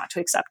choosing not to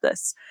accept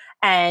this.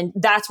 And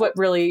that's what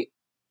really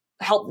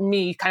helped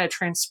me kind of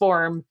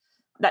transform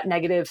that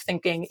negative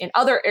thinking in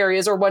other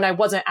areas, or when I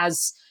wasn't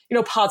as,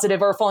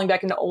 positive or falling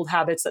back into old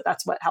habits,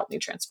 that's what helped me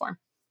transform.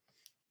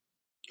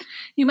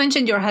 You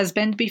mentioned your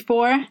husband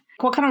before.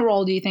 What kind of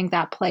role do you think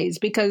that plays?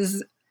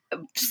 Because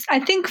I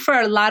think for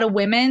a lot of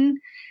women,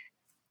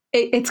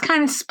 it's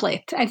kind of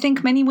split. I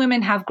think many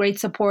women have great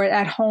support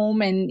at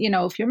home and,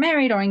 if you're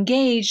married or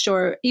engaged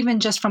or even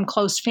just from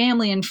close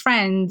family and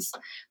friends,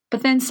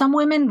 but then some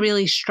women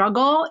really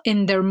struggle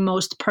in their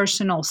most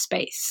personal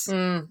space.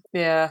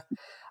 Yeah.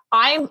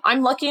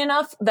 I'm lucky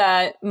enough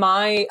that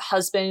my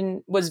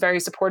husband was very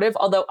supportive,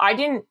 although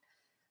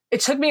it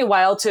took me a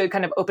while to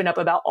kind of open up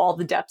about all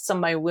the depths of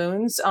my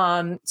wounds.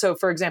 So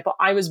for example,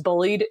 I was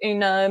bullied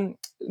in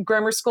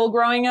grammar school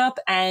growing up,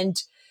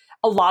 and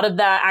a lot of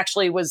that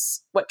actually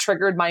was what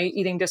triggered my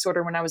eating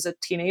disorder when I was a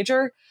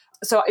teenager.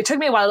 So it took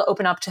me a while to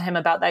open up to him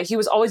about that. He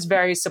was always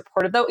very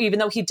supportive, though, even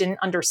though he didn't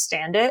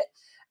understand it.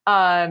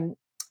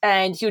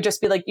 And he would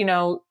just be like,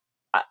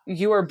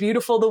 you are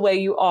beautiful the way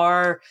you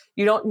are.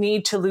 You don't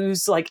need to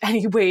lose like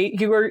any weight.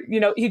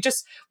 He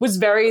just was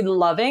very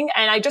loving.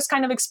 And I just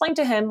kind of explained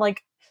to him,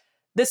 like,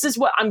 this is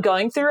what I'm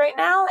going through right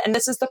now. And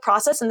this is the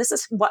process. And this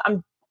is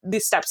the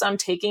steps I'm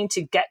taking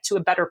to get to a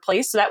better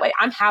place. So that way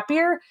I'm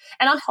happier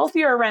and I'm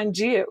healthier around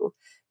you.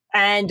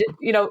 And,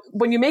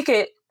 when you make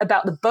it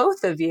about the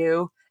both of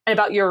you and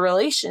about your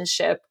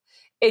relationship,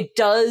 it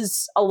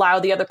does allow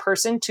the other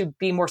person to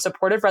be more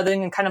supportive rather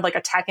than kind of like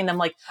attacking them.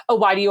 Like, oh,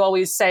 why do you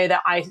always say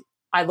that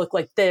I look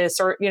like this?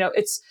 Or,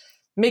 it's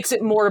makes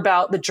it more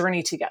about the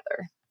journey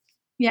together.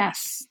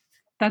 Yes.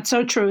 That's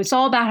so true. It's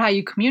all about how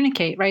you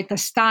communicate, right? The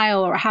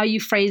style or how you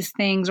phrase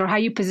things or how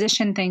you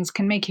position things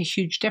can make a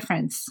huge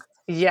difference.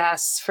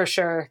 Yes, for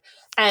sure.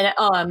 And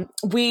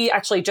we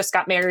actually just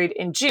got married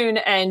in June,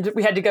 and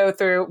we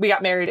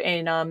got married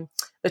in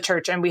the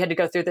church, and we had to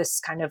go through this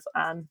kind of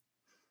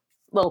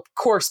little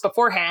course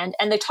beforehand.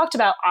 And they talked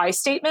about I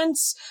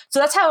statements. So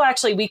that's how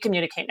actually we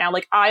communicate now.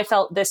 Like, I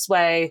felt this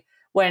way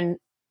when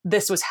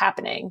this was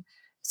happening.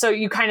 So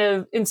you kind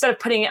of, instead of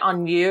putting it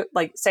on you,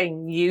 like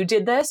saying you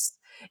did this,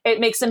 it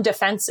makes them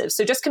defensive.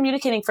 So just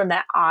communicating from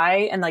that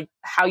I and like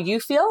how you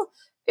feel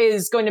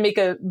is going to make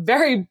a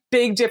very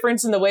big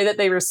difference in the way that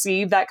they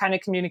receive that kind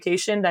of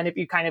communication than if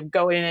you kind of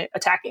go in it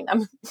attacking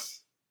them.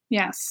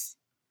 Yes.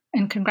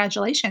 And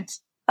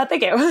congratulations.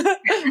 Thank you.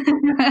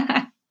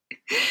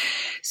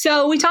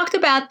 So we talked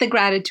about the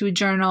gratitude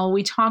journal.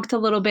 We talked a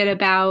little bit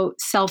about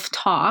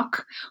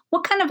self-talk.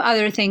 What kind of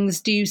other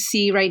things do you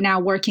see right now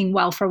working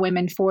well for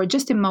women for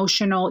just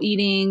emotional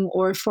eating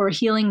or for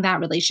healing that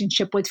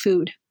relationship with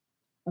food?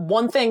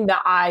 One thing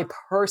that I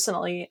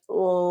personally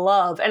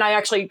love, and I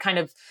actually kind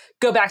of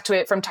go back to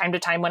it from time to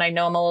time when I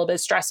know I'm a little bit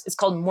stressed, it's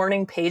called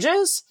Morning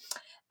Pages.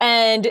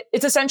 And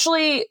it's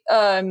essentially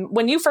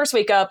when you first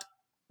wake up,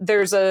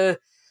 there's a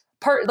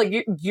part,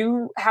 like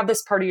you have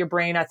this part of your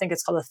brain, I think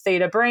it's called the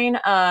theta brain,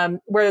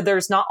 where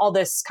there's not all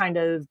this kind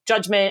of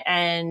judgment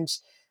and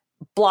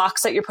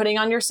blocks that you're putting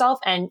on yourself,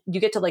 and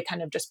you get to like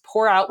kind of just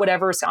pour out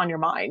whatever's on your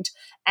mind.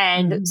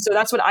 And so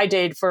that's what I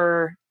did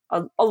for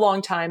a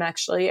long time,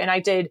 actually. And I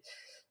did,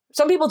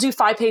 some people do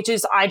 5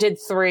 pages. I did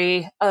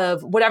 3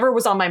 of whatever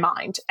was on my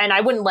mind, and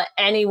I wouldn't let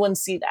anyone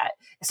see that.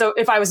 So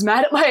if I was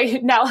mad at my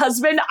now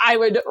husband, I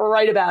would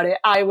write about it.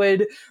 I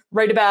would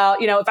write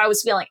about, if I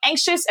was feeling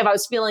anxious, if I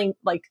was feeling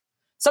like,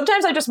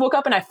 sometimes I just woke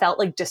up and I felt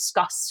like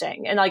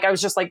disgusting. And like, I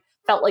was just like,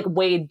 felt like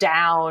weighed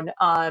down,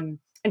 and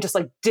just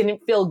like,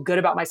 didn't feel good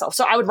about myself.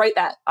 So I would write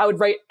that. I would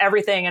write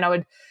everything.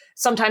 And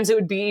sometimes it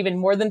would be even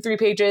more than 3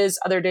 pages.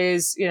 Other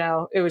days,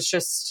 it was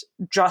just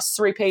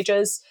 3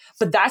 pages.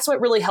 But that's what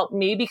really helped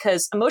me,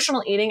 because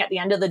emotional eating at the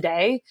end of the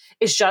day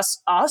is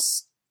just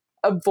us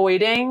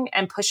avoiding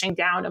and pushing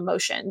down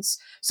emotions.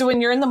 So when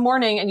you're in the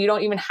morning and you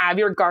don't even have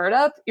your guard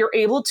up, you're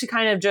able to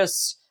kind of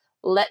just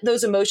let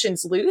those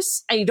emotions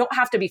loose, and you don't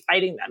have to be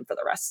fighting them for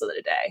the rest of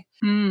the day.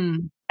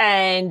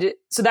 And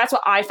so that's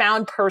what I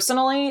found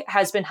personally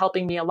has been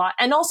helping me a lot.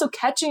 And also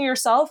catching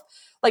yourself,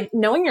 like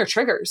knowing your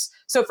triggers.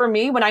 So for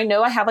me, when I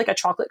know I have like a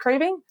chocolate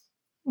craving,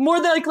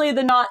 more likely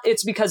than not,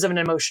 it's because of an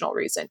emotional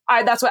reason.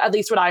 That's at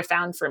least what I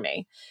found for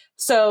me.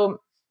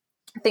 So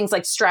things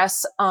like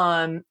stress,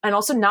 and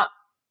also not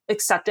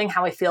accepting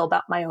how I feel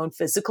about my own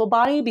physical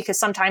body, because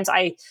sometimes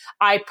I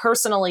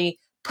personally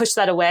push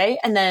that away,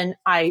 and then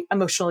I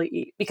emotionally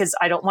eat because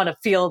I don't want to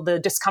feel the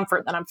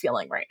discomfort that I'm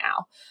feeling right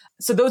now.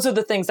 So those are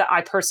the things that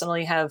I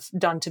personally have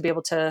done to be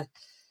able to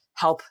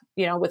help,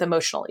 with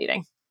emotional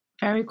eating.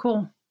 Very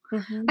cool.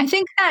 I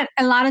think that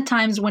a lot of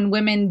times when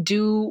women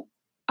do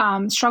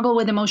struggle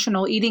with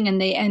emotional eating and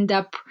they end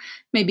up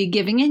maybe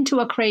giving into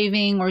a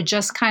craving or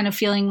just kind of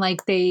feeling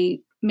like they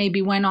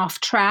maybe went off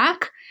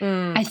track,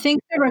 I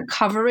think the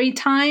recovery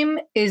time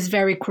is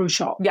very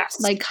crucial. Yes.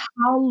 Like,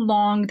 how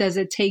long does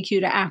it take you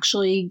to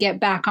actually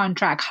get back on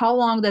track? How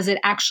long does it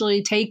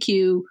actually take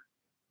you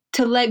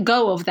to let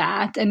go of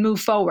that and move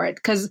forward?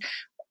 Because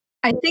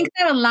I think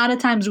that a lot of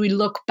times we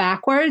look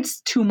backwards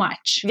too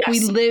much. Yes. We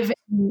live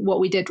in what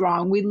we did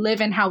wrong. We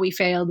live in how we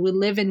failed. We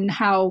live in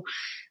how,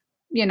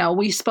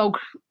 we spoke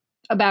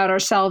about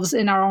ourselves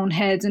in our own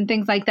heads and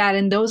things like that.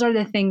 And those are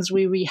the things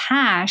we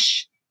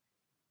rehash,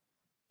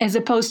 as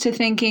opposed to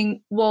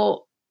thinking,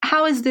 well,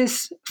 how is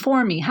this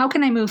for me? How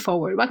can I move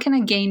forward? What can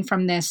I gain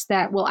from this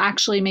that will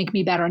actually make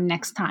me better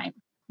next time?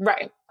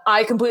 Right.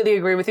 I completely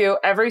agree with you.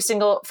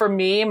 For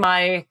me,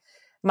 my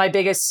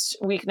biggest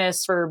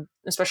weakness for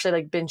especially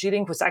like binge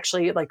eating was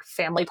actually like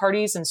family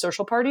parties and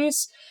social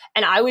parties.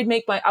 And I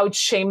would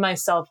shame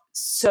myself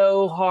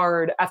so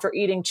hard after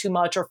eating too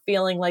much or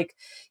feeling like,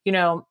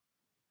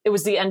 it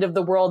was the end of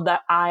the world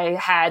that I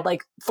had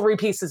like 3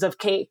 pieces of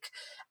cake.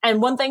 And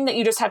one thing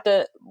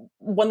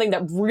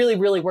that really,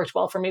 really worked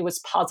well for me was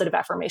positive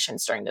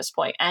affirmations during this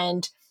point.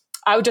 And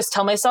I would just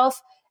tell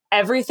myself,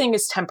 everything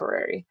is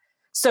temporary.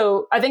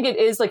 So I think it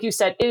is, like you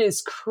said, it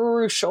is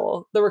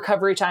crucial, the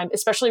recovery time,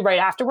 especially right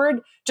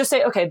afterward. Just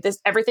say, okay,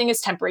 everything is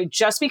temporary.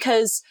 Just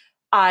because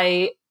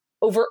I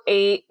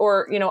overate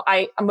or,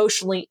 I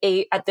emotionally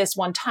ate at this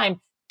one time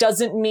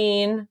doesn't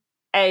mean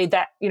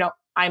that,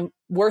 I'm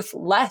worth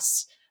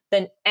less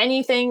than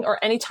anything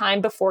or any time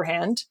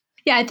beforehand.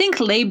 Yeah, I think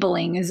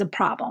labeling is a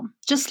problem.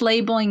 Just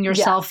labeling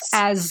yourself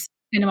as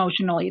an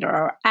emotional eater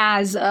or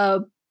as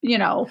a,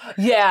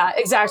 Yeah,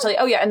 exactly.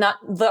 Oh, yeah. And that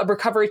the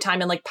recovery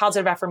time and like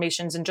positive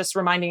affirmations and just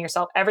reminding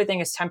yourself everything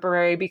is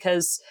temporary.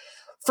 Because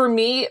for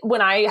me,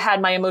 when I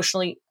had my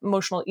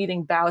emotional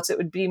eating bouts, it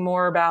would be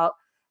more about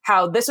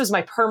how this was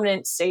my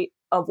permanent state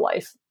of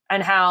life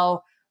and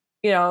how,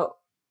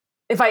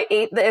 if I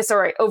ate this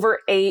or I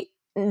overate,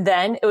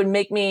 then it would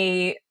make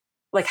me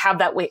like have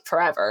that weight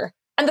forever.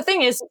 And the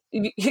thing is,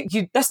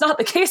 that's not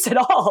the case at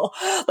all.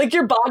 Like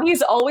your body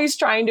is always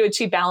trying to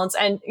achieve balance.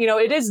 And,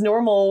 it is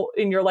normal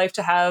in your life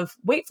to have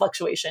weight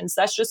fluctuations.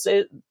 That's just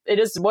it. It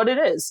is what it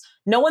is.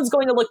 No one's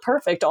going to look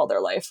perfect all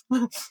their life.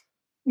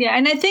 Yeah.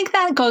 And I think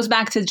that goes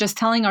back to just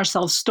telling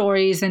ourselves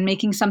stories and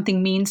making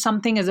something mean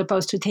something as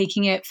opposed to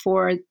taking it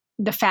for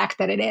the fact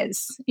that it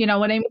is. You know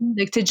what I mean?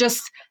 Like to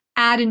just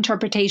add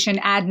interpretation,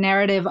 add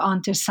narrative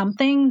onto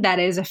something that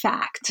is a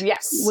fact.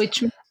 Yes.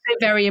 Which makes it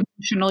very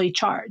emotionally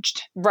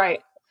charged.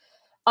 Right.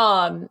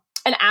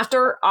 And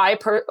after I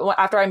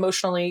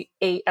emotionally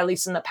ate, at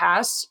least in the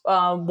past,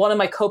 one of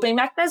my coping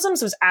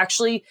mechanisms was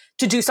actually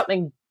to do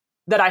something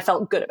that I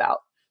felt good about.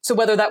 So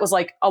whether that was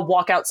like a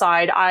walk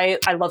outside, I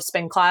love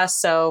spin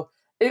class. So,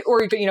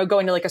 or,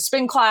 going to like a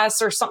spin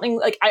class or something,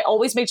 like I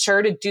always made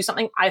sure to do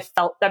something I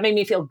felt that made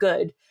me feel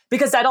good,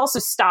 because that also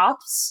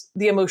stops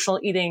the emotional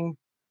eating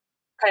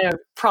kind of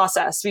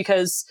process.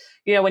 Because,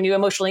 when you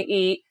emotionally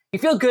eat, you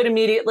feel good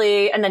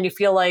immediately and then you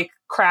feel like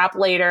crap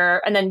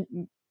later. And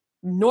then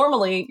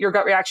normally your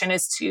gut reaction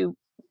is to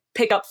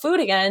pick up food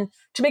again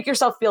to make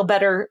yourself feel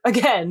better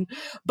again.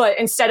 But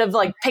instead of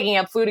like picking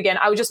up food again,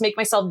 I would just make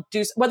myself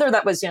do, whether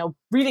that was,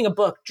 reading a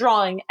book,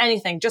 drawing,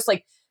 anything, just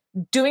like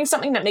doing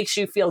something that makes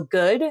you feel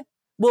good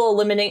will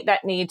eliminate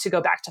that need to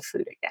go back to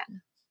food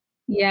again.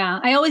 Yeah.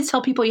 I always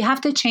tell people you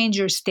have to change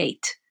your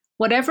state.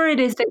 Whatever it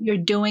is that you're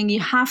doing,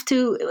 you have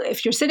to,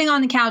 if you're sitting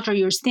on the couch or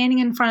you're standing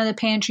in front of the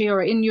pantry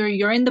or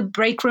you're in the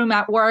break room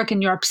at work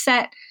and you're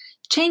upset,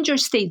 change your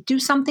state. Do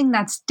something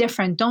that's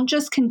different. Don't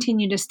just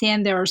continue to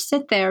stand there or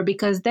sit there,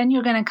 because then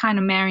you're going to kind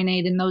of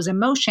marinate in those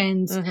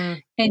emotions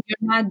and you're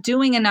not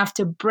doing enough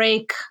to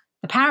break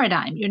the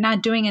paradigm. You're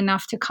not doing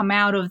enough to come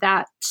out of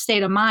that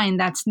state of mind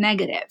that's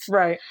negative.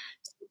 Right.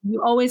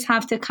 You always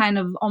have to kind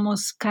of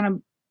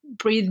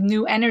breathe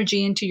new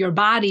energy into your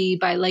body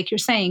by, like you're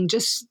saying,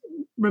 just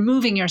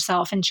removing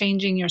yourself and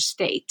changing your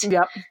state.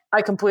 Yep.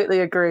 I completely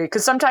agree.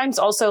 Because sometimes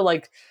also,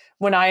 like,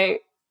 when I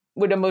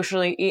would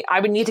emotionally eat, I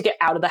would need to get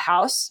out of the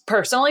house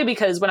personally,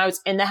 because when I was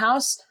in the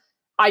house,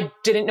 I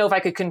didn't know if I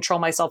could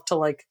control myself to,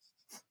 like,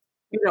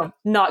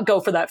 not go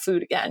for that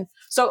food again.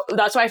 So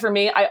that's why for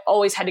me, I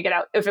always had to get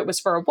out. If it was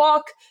for a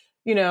walk,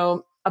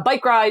 a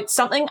bike ride,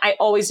 something, I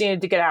always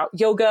needed to get out.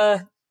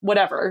 Yoga,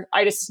 whatever.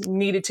 I just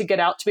needed to get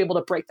out to be able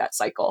to break that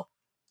cycle.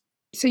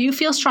 So you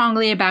feel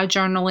strongly about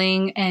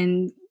journaling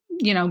and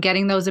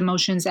getting those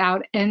emotions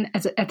out, and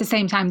at the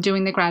same time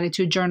doing the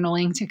gratitude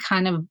journaling to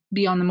kind of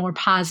be on the more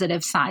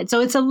positive side. So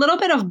it's a little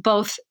bit of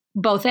both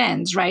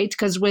ends, right?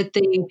 Because with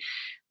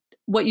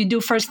what you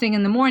do first thing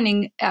in the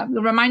morning,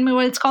 remind me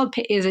what it's called.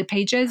 Is it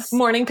pages?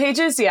 Morning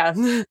pages, yeah.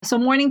 So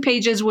morning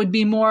pages would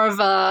be more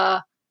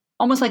of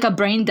almost like a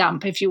brain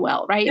dump, if you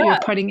will, right? Yeah. You're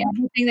putting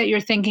everything that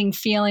you're thinking,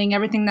 feeling,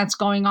 everything that's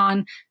going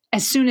on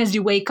as soon as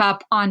you wake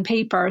up on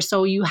paper.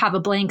 So you have a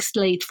blank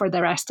slate for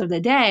the rest of the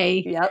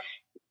day. Yep.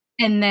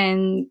 And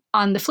then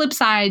on the flip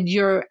side,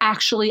 you're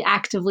actually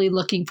actively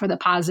looking for the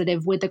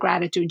positive with the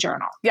gratitude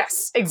journal.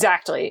 Yes,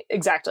 exactly.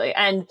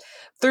 And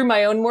through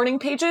my own morning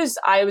pages,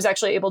 I was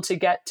actually able to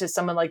get to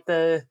some of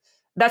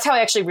that's how I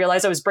actually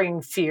realized I was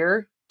bringing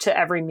fear to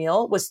every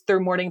meal, was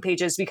through morning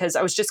pages, because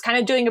I was just kind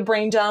of doing a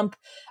brain dump.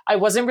 I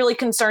wasn't really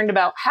concerned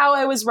about how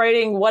I was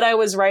writing, what I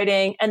was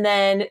writing. And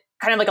then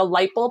kind of like a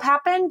light bulb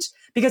happened,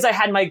 because I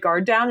had my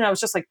guard down and I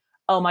was just like,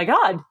 oh my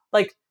God,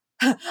 like,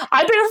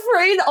 I've been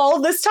afraid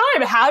all this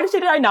time. How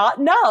did I not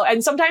know?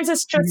 And sometimes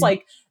it's just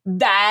like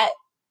that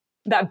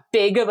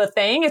big of a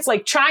thing. It's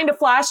like trying to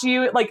flash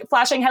you, like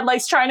flashing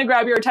headlights, trying to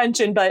grab your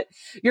attention, but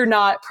you're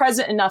not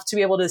present enough to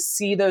be able to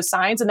see those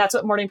signs. And that's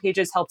what morning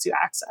pages helps you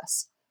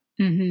access.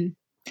 Mm-hmm.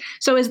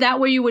 So is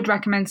that where you would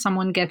recommend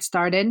someone get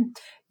started?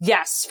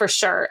 Yes, for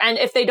sure. And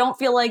if they don't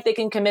feel like they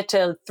can commit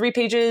to 3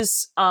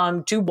 pages,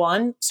 do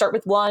one, start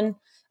with one.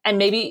 And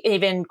maybe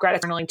even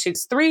gratitude journaling too.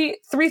 Three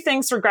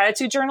things for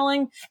gratitude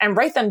journaling, and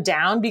write them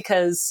down,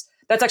 because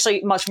that's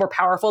actually much more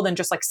powerful than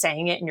just like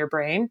saying it in your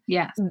brain.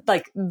 Yeah.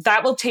 Like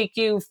that will take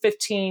you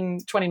 15,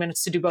 20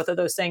 minutes to do both of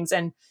those things.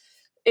 And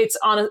it's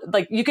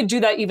you could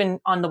do that even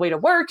on the way to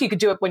work. You could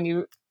do it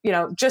when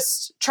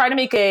just try to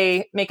make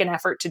an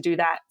effort to do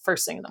that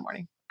first thing in the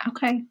morning.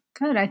 Okay,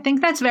 good. I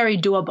think that's very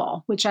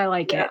doable, which I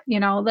like it.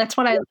 That's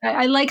what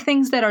I like,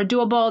 things that are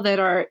doable, that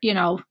are,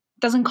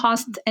 doesn't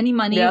cost any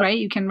money, right?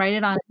 You can write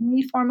it on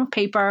any form of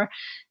paper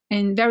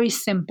and very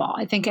simple.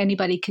 I think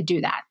anybody could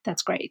do that.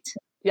 That's great.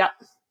 Yeah.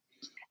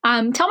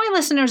 Tell my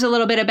listeners a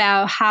little bit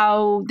about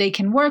how they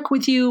can work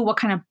with you, what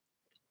kind of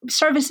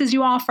services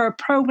you offer,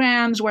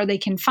 programs, where they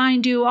can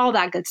find you, all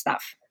that good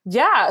stuff.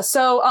 Yeah.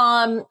 So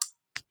I'm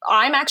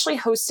actually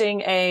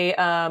hosting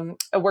a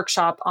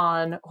workshop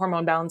on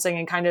hormone balancing,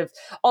 and kind of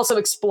also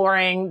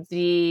exploring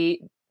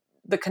the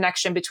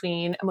connection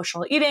between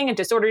emotional eating and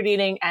disordered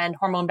eating and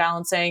hormone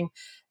balancing.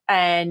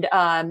 And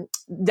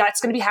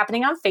that's going to be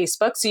happening on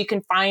Facebook. So you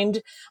can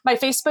find my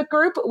Facebook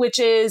group, which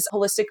is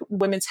Holistic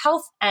Women's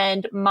Health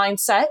and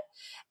Mindset.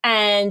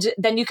 And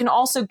then you can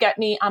also get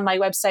me on my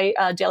website,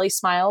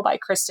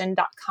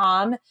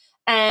 dailysmilebykristen.com.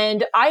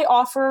 And I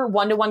offer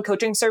one-to-one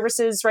coaching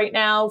services right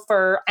now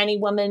for any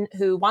woman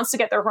who wants to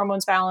get their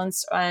hormones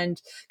balanced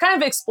and kind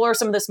of explore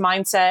some of this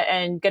mindset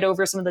and get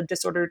over some of the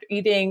disordered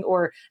eating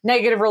or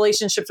negative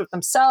relationships with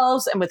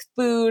themselves and with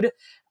food.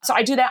 So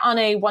I do that on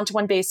a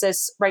one-to-one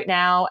basis right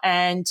now.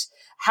 And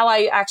how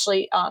I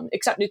actually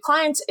accept new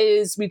clients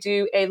is we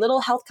do a little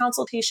health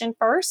consultation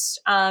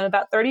first,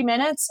 about 30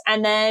 minutes,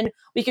 and then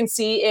we can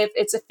see if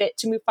it's a fit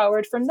to move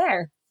forward from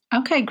there.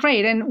 Okay,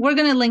 great. And we're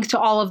going to link to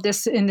all of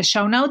this in the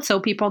show notes so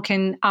people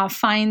can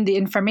find the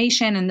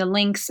information and the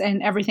links,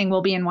 and everything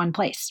will be in one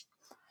place.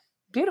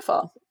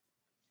 Beautiful.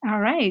 All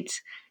right.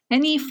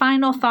 Any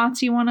final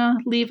thoughts you want to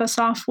leave us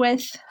off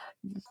with?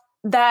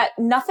 That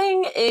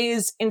nothing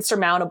is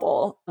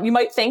insurmountable. You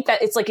might think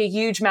that it's like a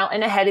huge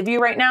mountain ahead of you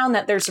right now and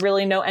that there's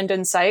really no end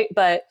in sight.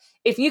 But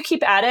if you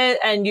keep at it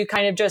and you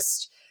kind of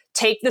just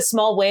take the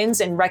small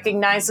wins and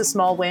recognize the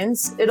small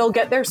wins, it'll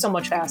get there so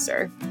much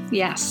faster.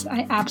 Yes,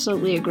 I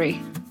absolutely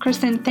agree.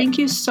 Kristen, thank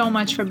you so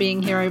much for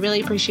being here. I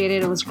really appreciate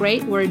it. It was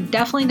great. We're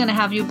definitely going to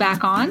have you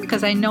back on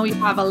because I know you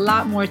have a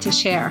lot more to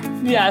share.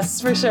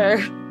 Yes, for sure.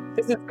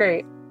 This is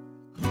great.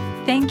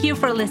 Thank you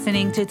for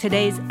listening to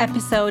today's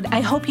episode. I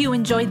hope you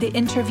enjoyed the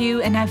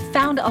interview and have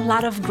found a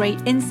lot of great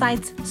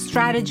insights,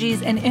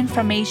 strategies, and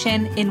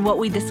information in what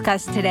we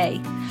discussed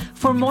today.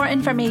 For more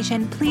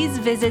information, please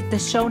visit the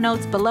show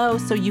notes below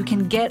so you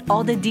can get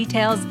all the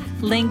details,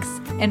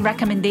 links, and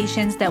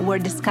recommendations that were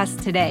discussed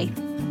today.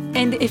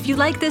 And if you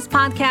like this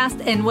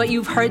podcast and what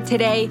you've heard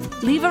today,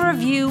 leave a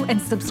review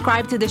and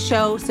subscribe to the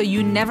show so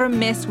you never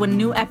miss when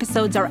new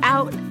episodes are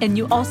out, and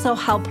you also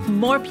help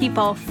more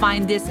people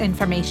find this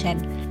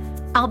information.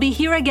 I'll be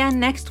here again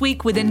next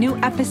week with a new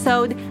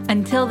episode.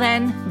 Until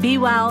then, be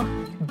well.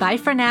 Bye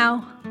for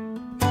now.